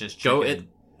delicious chicken. It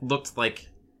looked like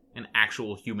an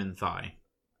actual human thigh.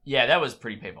 Yeah, that was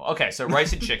pretty painful. Okay, so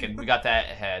rice and chicken, we got that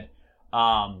ahead.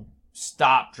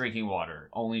 Stop drinking water.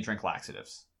 Only drink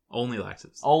laxatives. Only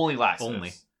laxatives. Only laxatives.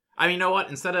 Only. I mean, you know what?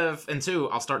 And 2,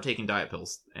 I'll start taking diet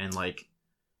pills and like,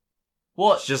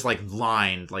 well, just like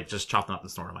lined, like just chop them up and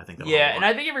snort them. I think. Yeah, and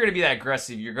I think if you're gonna be that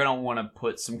aggressive, you're gonna want to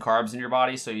put some carbs in your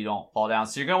body so you don't fall down.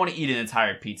 So you're gonna want to eat an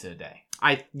entire pizza a day.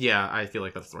 I feel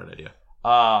like that's the right idea.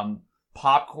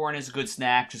 Popcorn is a good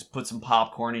snack. Just put some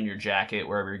popcorn in your jacket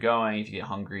wherever you're going. If you get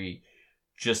hungry,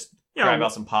 just grab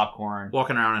out some popcorn.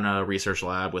 Walking around in a research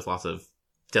lab with lots of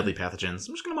deadly pathogens,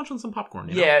 I'm just gonna munch on some popcorn.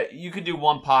 Yeah, you could do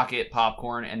one pocket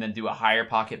popcorn and then do a higher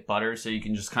pocket butter, so you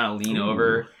can just kind of lean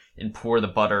over and pour the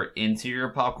butter into your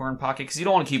popcorn pocket, because you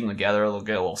don't want to keep them together. They'll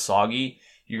get a little soggy.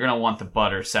 You're going to want the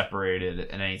butter separated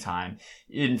at any time.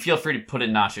 And feel free to put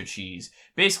in nacho cheese.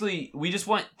 Basically, we just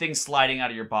want things sliding out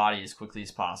of your body as quickly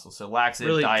as possible. So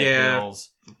laxative, diet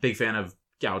pills. Big fan of,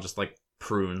 just like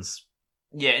prunes.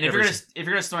 Yeah, and if you're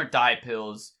gonna snort diet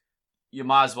pills, you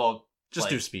might as well just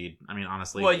do speed. I mean,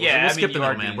 honestly. Well, yeah, we'll skip the you are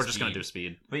middleman. doing We're just speed. going to do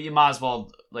speed. But you might as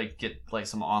well get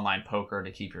some online poker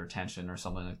to keep your attention or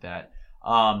something like that.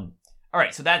 All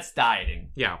right, so that's dieting.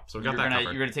 Yeah, so we got You're that gonna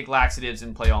covered. you're gonna take laxatives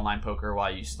and play online poker while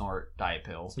you snort diet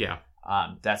pills. Yeah.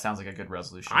 That sounds like a good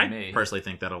resolution to I me. personally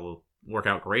think that'll work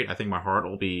out great. I think my heart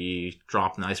will be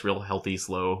dropped nice, real healthy,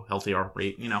 slow, healthy heart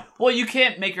rate, you know. Well, you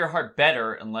can't make your heart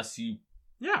better unless you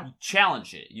Yeah.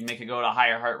 challenge it. You make it go to a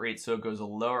higher heart rate so it goes to a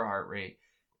lower heart rate.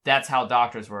 That's how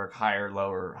doctors work. Higher,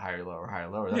 lower, higher, lower, higher,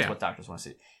 lower. That's Yeah. what doctors want to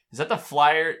see. Is that the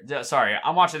flyer? Sorry,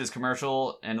 I'm watching this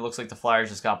commercial and it looks like the Flyers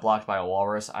just got blocked by a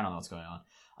walrus. I don't know what's going on.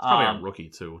 It's probably a rookie,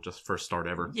 too. Just first start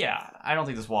ever. Yeah, I don't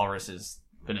think this walrus has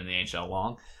been in the NHL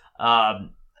long.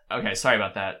 Okay, sorry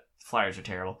about that. Flyers are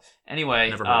terrible. Anyway,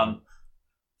 Never heard of them.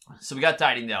 so we got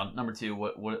dieting down. Number 2.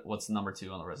 What's number 2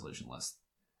 on the resolution list?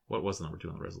 What was the number 2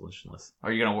 on the resolution list?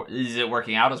 Are you gonna? Is it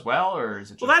working out as well, or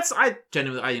is it? Just... Well, I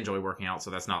genuinely enjoy working out, so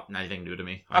that's not anything new to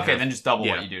me. Okay, then just double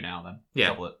yeah. what you do now. Then Yeah.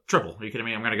 double it. Triple. Are you kidding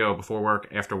me? I'm gonna go before work,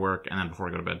 after work, and then before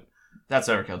I go to bed. That's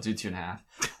overkill. Do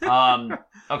 2.5.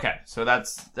 Okay, so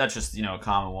that's just a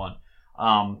common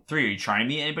one. 3. Are you trying to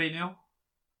meet anybody new?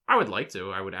 I would like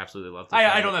to. I would absolutely love to.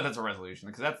 I don't know if that's a resolution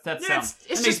because that sounds it's it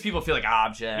makes just- people feel like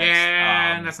objects.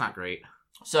 Yeah, and that's not great.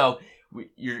 So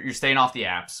you're staying off the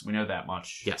apps. We know that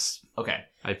much. Yes, Okay.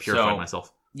 I purified So-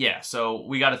 myself. Yeah. So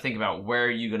we got to think about where are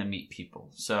you going to meet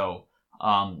people. So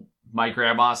my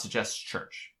grandma suggests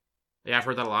church. Yeah, I've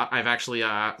heard that a lot. I've actually,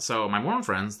 so my Mormon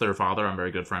friends, their father, I'm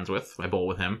very good friends with. I bowl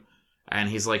with him. And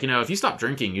he's like, if you stop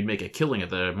drinking, you'd make a killing at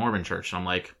the Mormon church. And I'm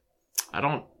like, I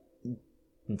don't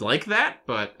like that,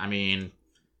 but I mean,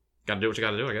 gotta do what you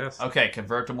gotta do, I guess. Okay.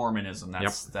 Convert to Mormonism.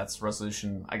 That's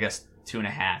resolution. I guess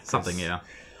 2.5. Something, yeah.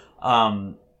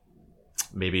 Um,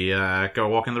 Maybe go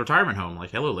walk in the retirement home.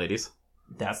 Like, hello, ladies.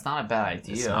 that's not a bad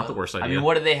idea. It's not the worst idea. I mean,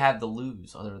 what do they have to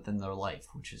lose other than their life,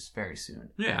 which is very soon?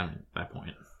 Yeah, I mean, at that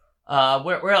point.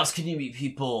 Where else can you meet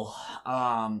people?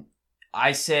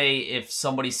 I say if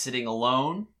somebody's sitting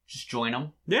alone, just join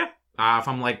them. Yeah. If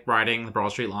I'm like riding the Broad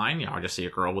Street line, I just see a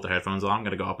girl with her headphones on. I'm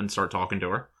gonna go up and start talking to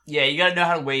her. Yeah, you gotta know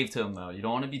how to wave to them though. You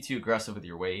don't want to be too aggressive with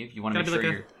your wave. You want to make Gotta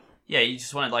sure be like you're. Yeah, you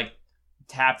just want to like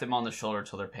tap them on the shoulder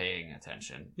until they're paying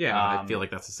attention. Yeah, I feel like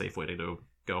that's a safe way to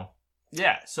go.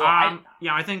 Yeah. So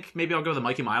I think maybe I'll go the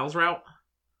Mikey Miles route.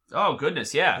 Oh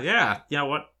goodness, yeah. Yeah, you know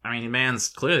what? I mean, man's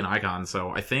clearly an icon,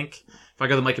 so I think if I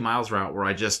go the Mikey Miles route where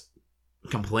I just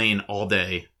complain all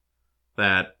day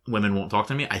that women won't talk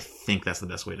to me, I think that's the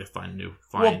best way to find the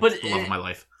love of my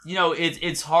life.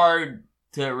 It's hard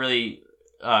to really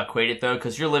equate it though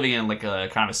because you're living in like a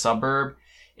kind of a suburb,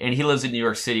 and he lives in New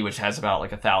York City, which has about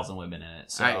like 1,000 women in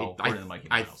it. So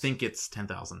I think it's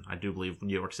 10,000. I do believe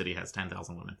New York City has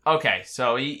 10,000 women. Okay,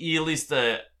 so he at least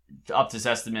up to his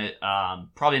estimate,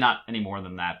 probably not any more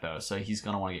than that though. So he's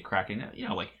gonna want to get cracking.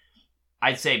 Like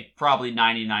I'd say probably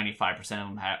 90-95% of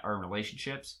them are in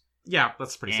relationships. Yeah,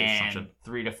 that's a pretty safe and assumption.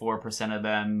 3 to 4% of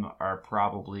them are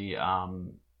probably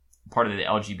part of the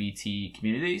LGBT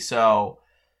community. So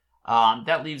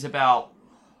that leaves about,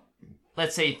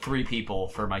 let's say, 3 people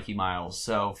for Mikey Miles.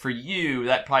 So for you,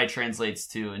 that probably translates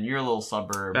to, in your little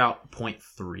suburb, About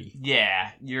 0.3.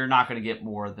 yeah, you're not going to get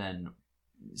more than.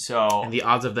 So And the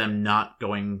odds of them not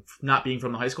being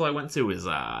from the high school I went to is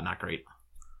not great.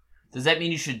 does that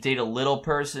mean you should date a little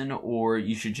person, or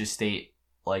you should just date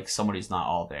like somebody's not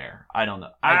all there? I don't know.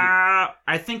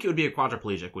 I think it would be a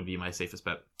quadriplegic would be my safest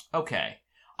bet. Okay.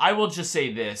 I will just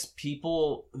say this.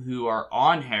 People who are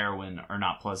on heroin are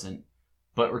not pleasant,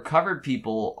 but recovered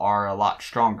people are a lot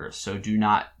stronger. So do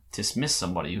not dismiss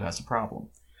somebody who has a problem.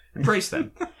 Embrace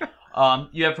them.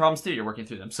 You have problems too. You're working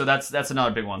through them. So that's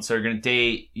another big one. So you're going to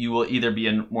date, you will either be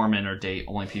a Mormon or date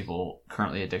only people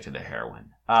currently addicted to heroin.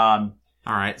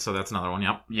 All right, so that's another one.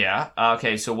 Yep. Yeah.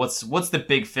 Okay. So what's the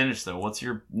big finish though? What's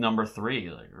your number 3?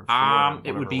 Or 4,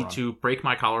 it would be to break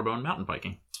my collarbone mountain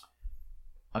biking.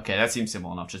 Okay, that seems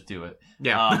simple enough. Just do it.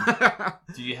 Yeah.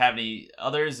 Do you have any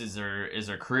others? Is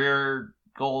there career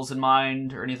goals in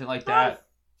mind or anything like that?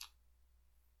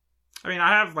 I mean, I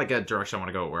have like a direction I want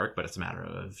to go at work, but it's a matter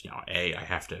of, I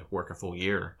have to work a full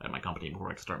year at my company before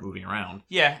I can start moving around.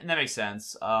 Yeah, and that makes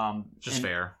sense. Just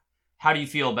fair. How do you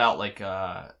feel about like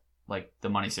the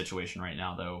money situation right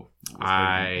now, though?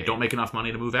 I don't make enough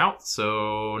money to move out,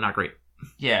 so not great.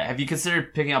 Yeah, have you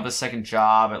considered picking up a second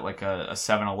job at like a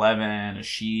 7-Eleven, a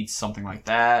Sheetz, something like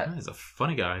that? He's a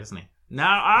funny guy, isn't he?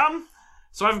 Now,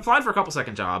 so I've applied for a couple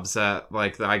second jobs. I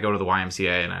go to the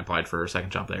YMCA and I applied for a second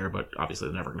job there, but obviously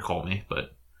they're never going to call me.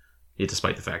 But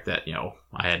despite the fact that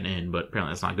I had an in, but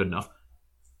apparently that's not good enough.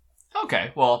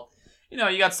 Okay, well,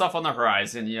 you got stuff on the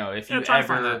horizon.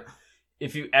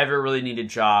 If you ever really need a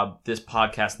job, this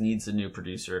podcast needs a new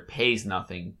producer. It pays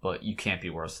nothing, but you can't be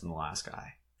worse than the last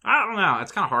guy. I don't know.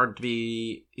 It's kind of hard to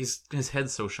be. His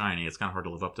head's so shiny. It's kind of hard to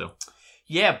live up to.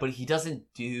 Yeah, but he doesn't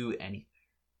do anything.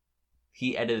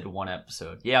 He edited one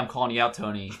episode. Yeah, I'm calling you out,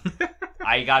 Tony.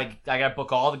 I gotta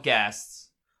book all the guests.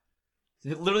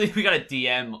 Literally, we got a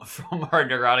DM from our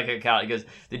Neurotica account. He goes,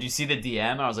 "Did you see the DM?"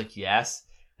 And I was like, "Yes."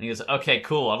 And he goes, "Okay,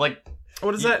 cool." I'm like,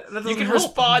 "What is that? That you can help.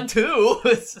 respond too."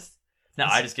 No,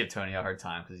 I just give Tony a hard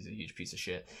time because he's a huge piece of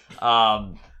shit.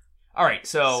 All right,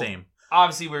 so same.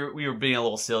 Obviously, we were being a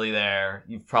little silly there.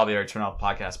 You've probably already turned off the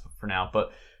podcast for now,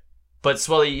 but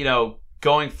Swelly, you know,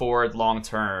 going forward, long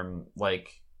term,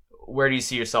 like, where do you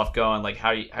see yourself going? Like,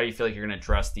 how do you feel like you're going to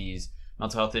address these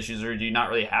mental health issues, or do you not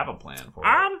really have a plan for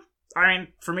it? I mean,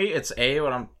 for me, it's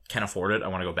when I can afford it, I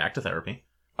want to go back to therapy.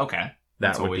 Okay,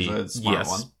 that's would always be a smart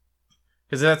one.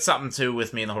 Because that's something too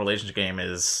with me in the whole relationship game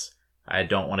is I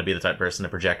don't want to be the type of person to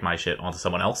project my shit onto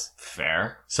someone else.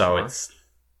 Fair. So sure.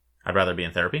 I'd rather be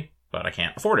in therapy, but I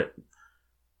can't afford it.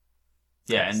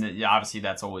 Yeah, and obviously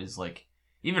that's always like,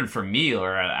 even for me,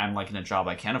 or I'm like in a job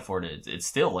I can afford it. It's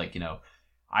still like, you know,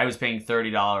 I was paying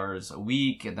 $30 a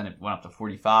week, and then it went up to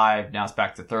 $45. Now it's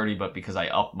back to $30, but because I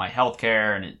upped my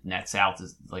healthcare and it nets out to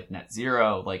like net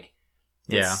zero, like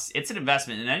it's an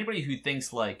investment. And anybody who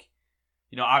thinks like,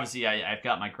 you know, obviously I've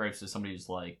got my gripes with somebody who's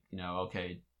like, you know,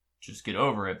 okay, just get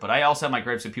over it. But I also have my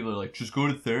gripes with people who are like, just go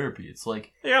to therapy. It's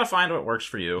like, you gotta find what works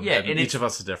for you. Yeah, and each of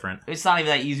us is different. It's not even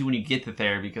that easy when you get to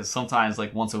therapy, because sometimes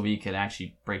like once a week can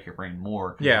actually break your brain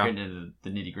more. Yeah, you're getting into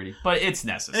the nitty gritty, but it's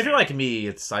necessary. And if you're like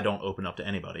me, I don't open up to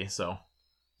anybody. So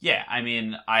yeah, I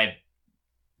mean,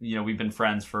 we've been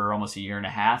friends for almost 1.5 years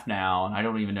now, and I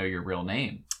don't even know your real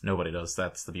name. Nobody does.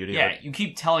 That's the beauty of it. Yeah, you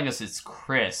keep telling us it's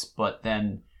Chris, but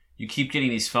then you keep getting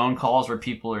these phone calls where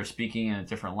people are speaking in a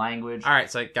different language. All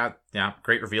right, so I got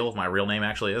great reveal of my real name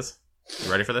actually is.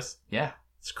 You ready for this? Yeah.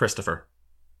 It's Christopher.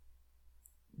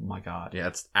 Oh my God. Yeah,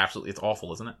 it's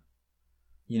awful, isn't it?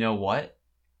 You know what?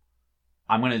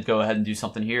 I'm going to go ahead and do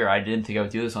something here. I didn't think I would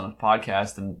do this on a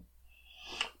podcast, and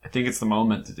I think it's the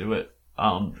moment to do it.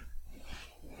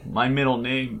 My middle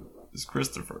name is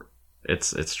Christopher.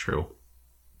 It's true.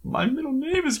 My middle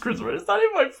name is Christopher. It's not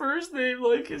even my first name.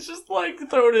 Like, it's just like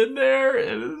thrown in there,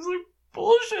 and it's like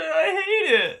bullshit. I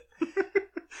hate it.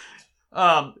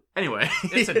 Anyway,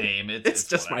 it's a name. It's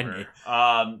just whatever.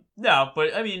 my name. No,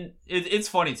 but I mean, it's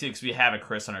funny too because we have a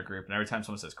Chris on our group, and every time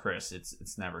someone says Chris,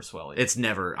 it's never Swelly. It's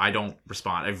never. I don't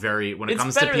respond. When it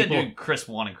comes to people, it's better than doing Chris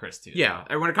 1 and Chris 2. Yeah,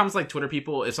 and when it comes to like Twitter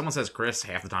people, if someone says Chris,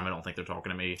 half the time I don't think they're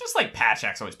talking to me. Just like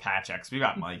Patchak's always Patchak. We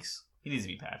got Mike's. He needs to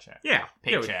be Patchak. Yeah,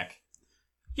 Paycheck.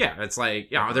 Yeah, it's like,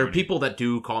 there are people that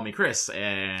do call me Chris,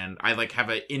 and I like have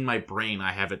it in my brain,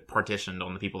 I have it partitioned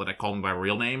on the people that I call me by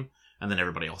real name, and then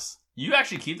everybody else. You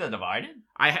actually keep that divided?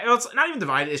 It's not even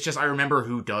divided, it's just I remember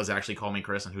who does actually call me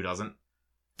Chris and who doesn't.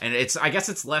 And I guess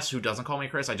it's less who doesn't call me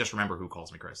Chris, I just remember who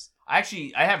calls me Chris. I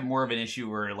have more of an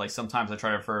issue where, like, sometimes I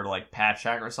try to refer to, like,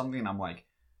 Patchak or something, and I'm like,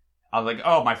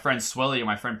 oh, my friend Swelly or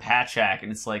my friend Patchak,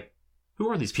 and it's like, who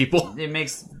are these people?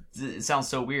 It sounds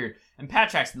so weird. And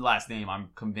Patchak's last name, I'm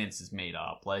convinced, is made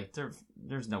up. Like,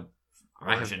 there's no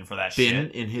origin for that shit. Been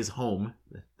in his home.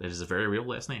 That is a very real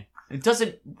last name. It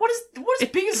doesn't... What does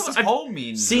being in someone's home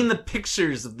mean? Seen the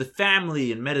pictures of the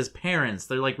family and met his parents.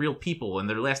 They're like real people, and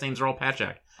their last names are all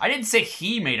Patchak. I didn't say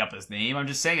he made up his name. I'm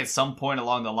just saying at some point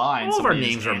along the line... All of our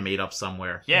names are made up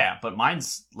somewhere. Yeah, but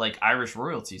mine's, like, Irish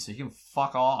royalty, so you can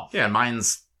fuck off. Yeah,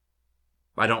 mine's...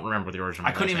 I don't remember the origin of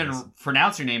I couldn't even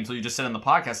pronounce your name until you just said it in the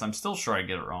podcast. I'm still sure I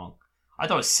get it wrong. I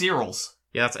thought it was Cyril's.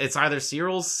 Yeah, it's either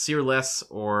Cyril's, Cyrill's,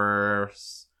 or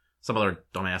some other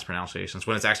dumbass pronunciations,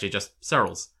 when it's actually just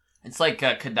Cyril's. It's like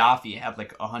Gaddafi had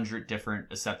like 100 different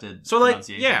accepted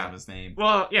pronunciations of his name.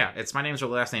 Well, yeah, my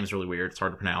last name's really weird. It's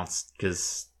hard to pronounce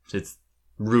because it's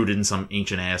rooted in some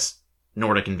ancient-ass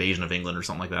Nordic invasion of England or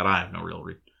something like that. I have no real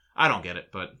I don't get it,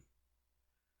 but...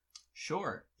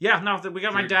 Sure. Yeah, no, we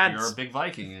got my dad. You're a big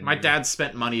Viking. My dad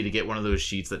spent money to get one of those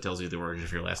sheets that tells you the origin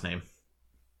of your last name.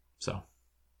 So.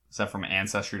 Is that from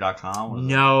Ancestry.com?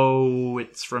 No,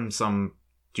 it's from some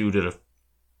dude at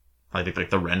I think like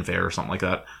the Ren Fair or something like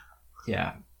that.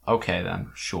 Yeah. Okay,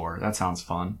 then. Sure. That sounds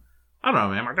fun. I don't know,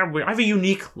 man. I have a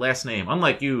unique last name.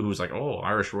 Unlike you, who's like, oh,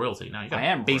 Irish royalty. No, I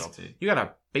am royalty. You got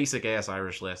a basic-ass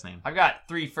Irish last name. I've got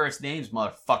 3 first names,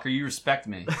 motherfucker. You respect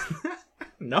me.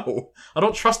 No. I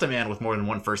don't trust a man with more than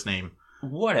one first name.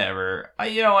 Whatever.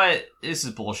 You know what? This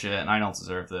is bullshit, and I don't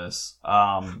deserve this.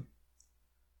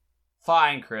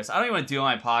 Fine, Chris. I don't even want to do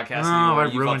my podcast anymore.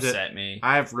 You've upset me.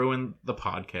 I've ruined the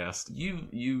podcast.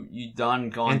 You done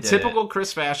gone. In typical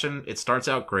Chris fashion, it starts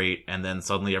out great, and then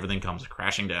suddenly everything comes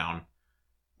crashing down.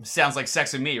 Sounds like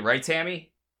sex with me, right,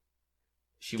 Tammy?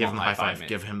 Give him the high five.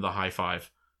 Give him the high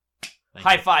five.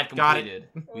 High five completed.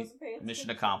 Mission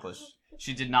accomplished.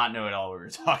 She did not know at all what we were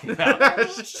talking about.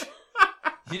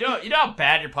 You know how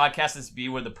bad your podcast is to be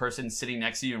where the person sitting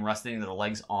next to you and resting their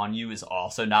legs on you is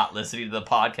also not listening to the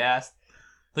podcast?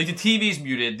 Like, the TV's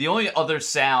muted. The only other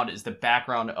sound is the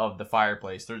background of the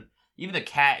fireplace. Even the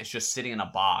cat is just sitting in a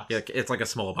box. Yeah, it's like a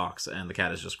small box, and the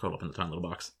cat is just curled up in the tiny little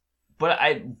box. But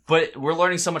we're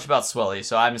learning so much about Swelly,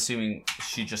 so I'm assuming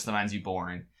she just finds you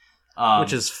boring.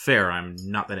 Which is fair. I'm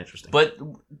not that interesting. But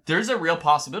there's a real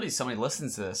possibility somebody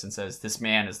listens to this and says, this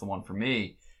man is the one for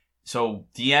me. So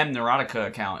DM Neurotica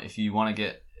account if you want to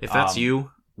get... If that's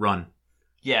you, run.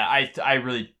 Yeah, I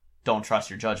really don't trust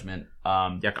your judgment.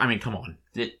 Yeah, I mean, come on.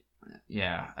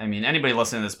 I mean, anybody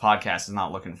listening to this podcast is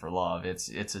not looking for love. It's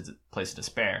a place of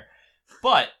despair.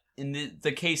 But in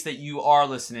the case that you are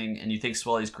listening and you think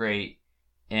Swelly's great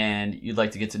and you'd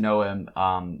like to get to know him,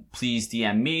 please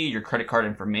DM me your credit card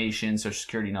information, social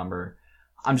security number.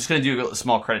 I'm just going to do a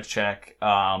small credit check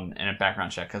and a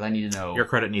background check because I need to know. Your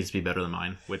credit needs to be better than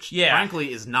mine, which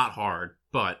frankly is not hard,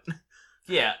 but...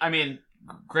 Yeah, I mean,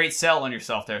 great sell on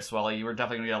yourself there, Swelly. You were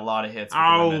definitely going to get a lot of hits.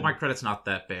 Oh, my credit's not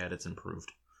that bad. It's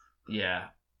improved. Yeah.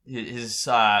 His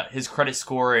credit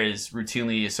score is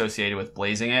routinely associated with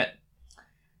blazing it.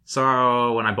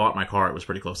 So, when I bought my car, it was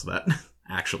pretty close to that,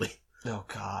 actually. Oh,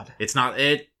 God. It's not...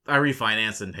 I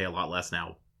refinance and pay a lot less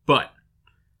now, but...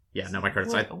 Yeah, no, my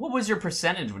credit's... What was your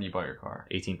percentage when you bought your car?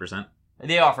 18%.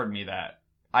 They offered me that.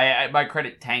 My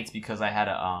credit tanked because I had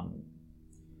a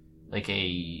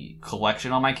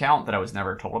collection on my account that I was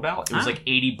never told about. It was like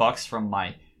 $80 from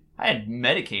I had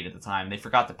Medicaid at the time. They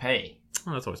forgot to pay.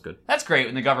 Oh, that's always good. That's great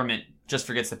when the government just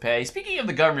forgets to pay. Speaking of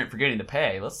the government forgetting to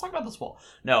pay, let's talk about this wall.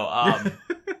 No,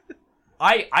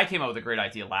 I came up with a great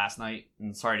idea last night,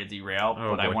 and sorry to derail,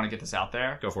 but I want to get this out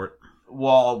there. Go for it.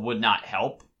 Wall would not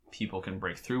help. People can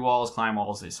break through walls, climb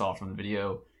walls. They saw from the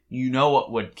video. You know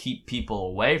what would keep people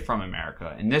away from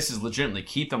America, and this is legitimately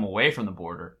keep them away from the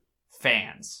border?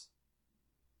 Fans.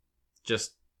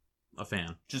 Just a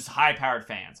fan. Just high-powered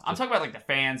fans. I'm talking about like the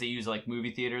fans they use like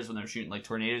movie theaters when they're shooting like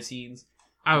tornado scenes.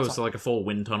 Oh, so like a full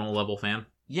wind tunnel level fan?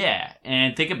 Yeah,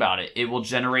 and think about it. It will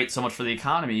generate so much for the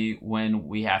economy when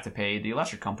we have to pay the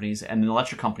electric companies, and the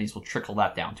electric companies will trickle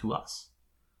that down to us.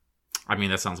 I mean,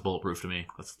 that sounds bulletproof to me.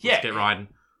 Let's get riding.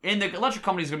 And the electric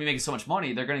company's going to be making so much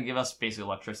money, they're going to give us basically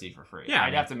electricity for free. Yeah,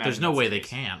 I'd have to imagine there's no way they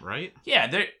can't, right?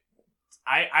 Yeah,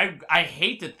 I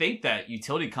hate to think that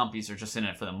utility companies are just in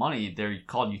it for the money. They're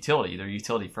called utility. They're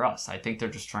utility for us. I think they're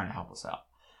just trying to help us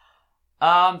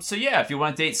out. So yeah, if you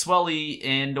want to date Swelly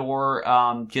and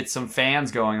or get some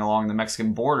fans going along the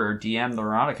Mexican border, DM the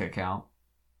Neurotica account.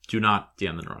 Do not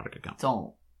DM the Neurotica account.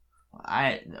 Don't.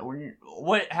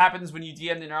 What happens when you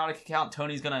DM the Neurotica account?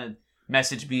 Tony's gonna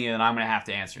message me and I'm gonna have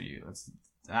to answer you.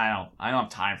 I don't have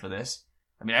time for this.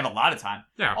 I mean, I have a lot of time.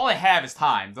 Yeah. All I have is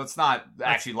time. Let's not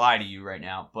actually lie to you right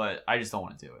now, but I just don't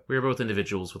want to do it. We are both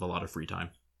individuals with a lot of free time.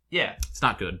 Yeah. It's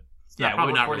not good. We're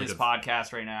recording this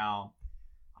podcast right now.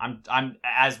 I'm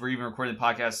as we're even recording the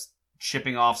podcast,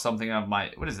 shipping off something of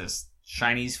my, what is this?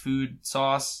 Chinese food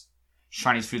sauce?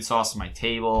 Chinese food sauce on my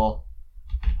table.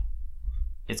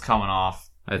 It's coming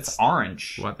off. It's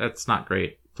orange. What? That's not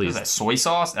great. Please. What is that, soy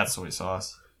sauce? That's soy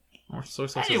sauce. Or soy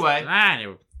sauce. Anyway,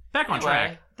 back on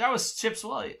track. That was Chip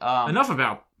Swelly. Enough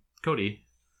about Cody.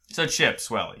 So Chip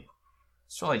Swelly.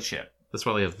 Swelly Chip. The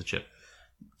Swelly of the Chip.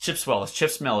 Chip Swelly. Chip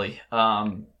Smelly.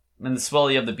 And the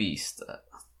Swelly of the Beast.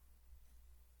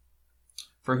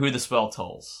 For who the swell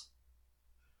tolls.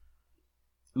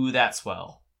 Ooh, that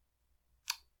swell.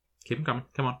 Keep them coming.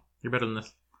 Come on. You're better than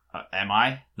this. Am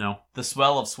I? No. The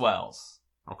swell of swells.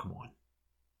 Oh, come on.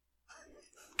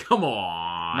 Come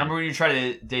on. Remember when you tried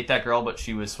to date that girl, but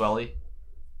she was swelly?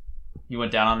 You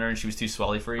went down on her and she was too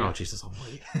swelly for you? Oh, Jesus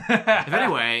almighty.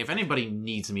 If anybody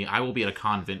needs me, I will be at a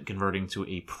convent converting to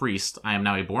a priest. I am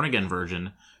now a born-again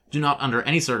virgin. Do not, under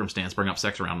any circumstance, bring up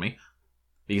sex around me,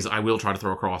 because I will try to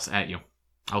throw a cross at you.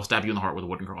 I will stab you in the heart with a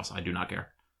wooden cross. I do not care.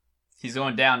 He's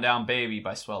going Down, Down, Baby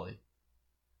by Swelly.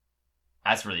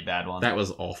 That's a really bad one. That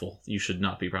was awful. You should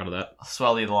not be proud of that.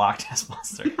 Swelly the Loch Ness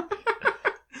Monster.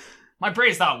 My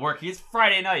brain's not working. It's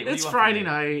Friday night. It's Friday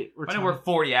night. I didn't work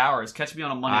 40 hours. Catch me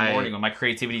on a Monday morning when my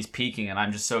creativity's peaking and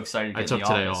I'm just so excited to get in the office.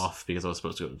 I took today off because I was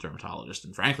supposed to go to the dermatologist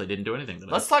and frankly didn't do anything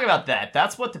today. Let's talk about that.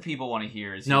 That's what the people want to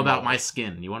hear. Is about my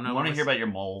skin. You want to know? You want to hear about your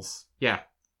moles? Yeah.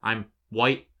 I'm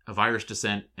white, of Irish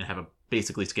descent, and have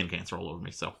basically skin cancer all over me.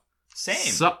 So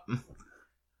same.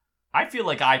 I feel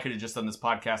like I could have just done this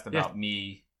podcast about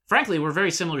me. Frankly, we're very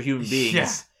similar human beings.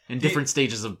 Yeah. In different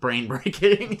stages of brain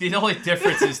breaking. The only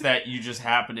difference is that you just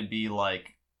happen to be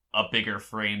like a bigger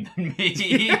frame than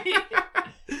me.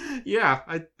 Yeah,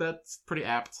 that's pretty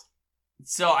apt.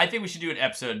 So I think we should do an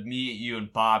episode, me, you,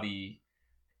 and Bobby,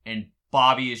 and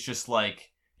Bobby is just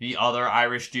like the other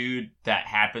Irish dude that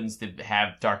happens to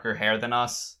have darker hair than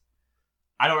us.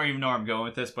 I don't even know where I'm going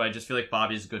with this, but I just feel like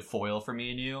Bobby's a good foil for me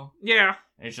and you. Yeah.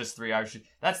 And it's just 3 Irish dudes.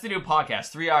 That's the new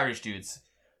podcast, 3 Irish dudes.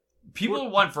 People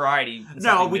want variety.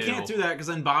 No, we can't do that because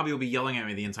then Bobby will be yelling at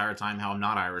me the entire time how I'm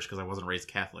not Irish because I wasn't raised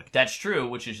Catholic. That's true,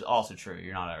 which is also true.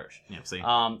 You're not Irish. Yeah, see.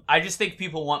 I just think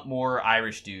people want more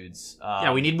Irish dudes.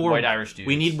 We need more white Irish dudes.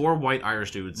 We need more white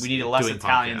Irish dudes. We need less doing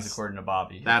Italians, podcasts. according to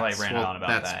Bobby. That's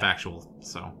That's factual.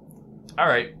 So, all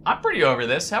right, I'm pretty over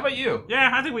this. How about you? yeah,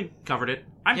 I think we covered it.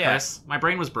 I'm Chris. My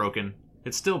brain was broken.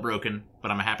 It's still broken, but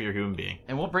I'm a happier human being.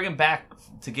 And we'll bring him back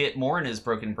to get more in his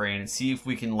broken brain and see if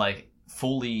we can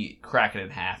fully crack it in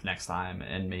half next time,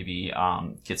 and maybe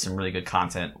get some really good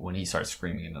content when he starts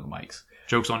screaming into the mics.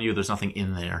 Joke's on you, there's nothing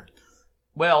in there.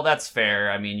 Well, that's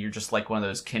fair. I mean, you're just like one of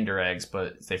those Kinder eggs,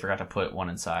 but they forgot to put one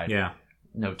inside. Yeah.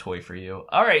 No toy for you.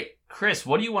 All right, Chris,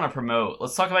 what do you want to promote?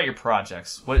 Let's talk about your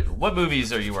projects. What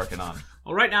movies are you working on?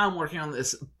 Well, right now I'm working on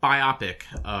this biopic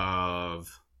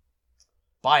of...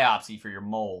 Biopsy for your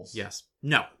moles. Yes.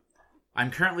 No. I'm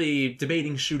currently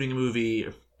debating shooting a movie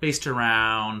based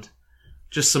around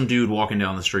just some dude walking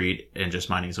down the street and just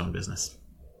minding his own business.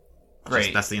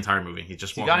 Great. That's the entire movie. He's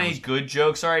just You walking got any good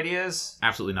jokes or ideas?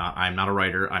 Absolutely not. I'm not a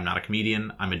writer. I'm not a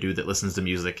comedian. I'm a dude that listens to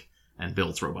music and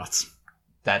builds robots.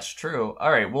 That's true. All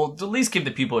right. Well, at least give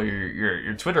the people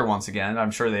your Twitter once again.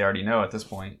 I'm sure they already know at this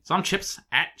point. So I'm Chips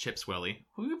at Chipswelly.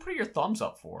 Who are you putting your thumbs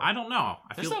up for? I don't know.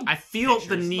 There's I feel pictures,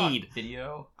 the it's not need.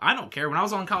 video. I don't care. When I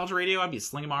was on college radio, I'd be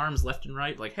slinging my arms left and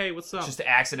right, like, "Hey, what's up?" Just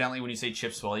accidentally, when you say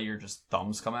Chip Swelly, your just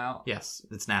thumbs come out. Yes,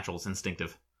 it's natural. It's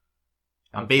instinctive.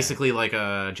 I'm Okay. basically like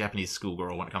a Japanese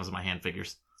schoolgirl when it comes to my hand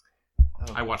figures.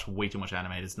 Oh. I watch way too much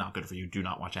anime. It's not good for you. Do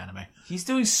not watch anime. He's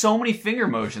doing so many finger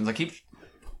motions.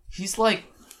 He's like.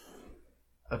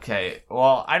 Okay,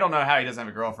 well, I don't know how he doesn't have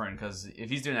a girlfriend, because if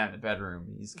he's doing that in the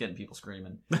bedroom, he's getting people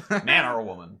screaming. Man or a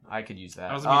woman. I could use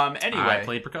that. Anyway. I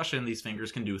played percussion. These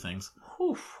fingers can do things.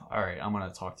 Whew. All right, I'm going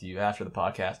to talk to you after the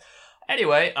podcast.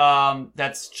 Anyway,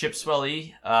 that's Chip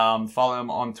Swelly. Follow him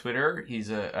on Twitter. He's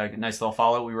a nice little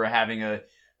follow. We were having a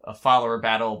follower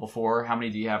battle before. How many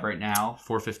do you have right now?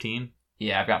 415.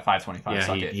 Yeah, I've got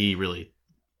 525. Yeah, he really...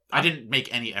 I didn't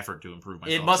make any effort to improve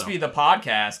myself. It must be the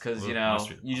podcast, because, Well,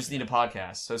 you just need a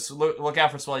podcast. So look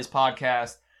out for Swelly's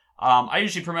podcast. I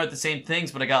usually promote the same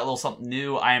things, but I got a little something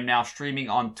new. I am now streaming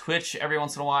on Twitch every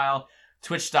once in a while.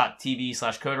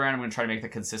 Twitch.tv/CodeRound. I'm going to try to make the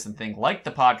consistent thing like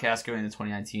the podcast going into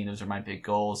 2019. Those are my big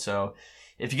goals. So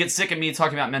if you get sick of me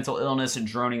talking about mental illness and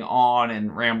droning on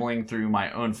and rambling through my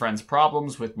own friends'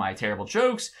 problems with my terrible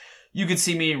jokes, you can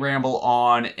see me ramble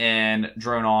on and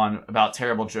drone on about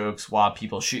terrible jokes while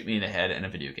people shoot me in the head in a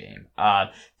video game.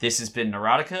 This has been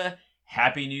Neurotica.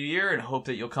 Happy New Year, and hope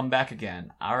that you'll come back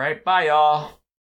again. All right, bye, y'all.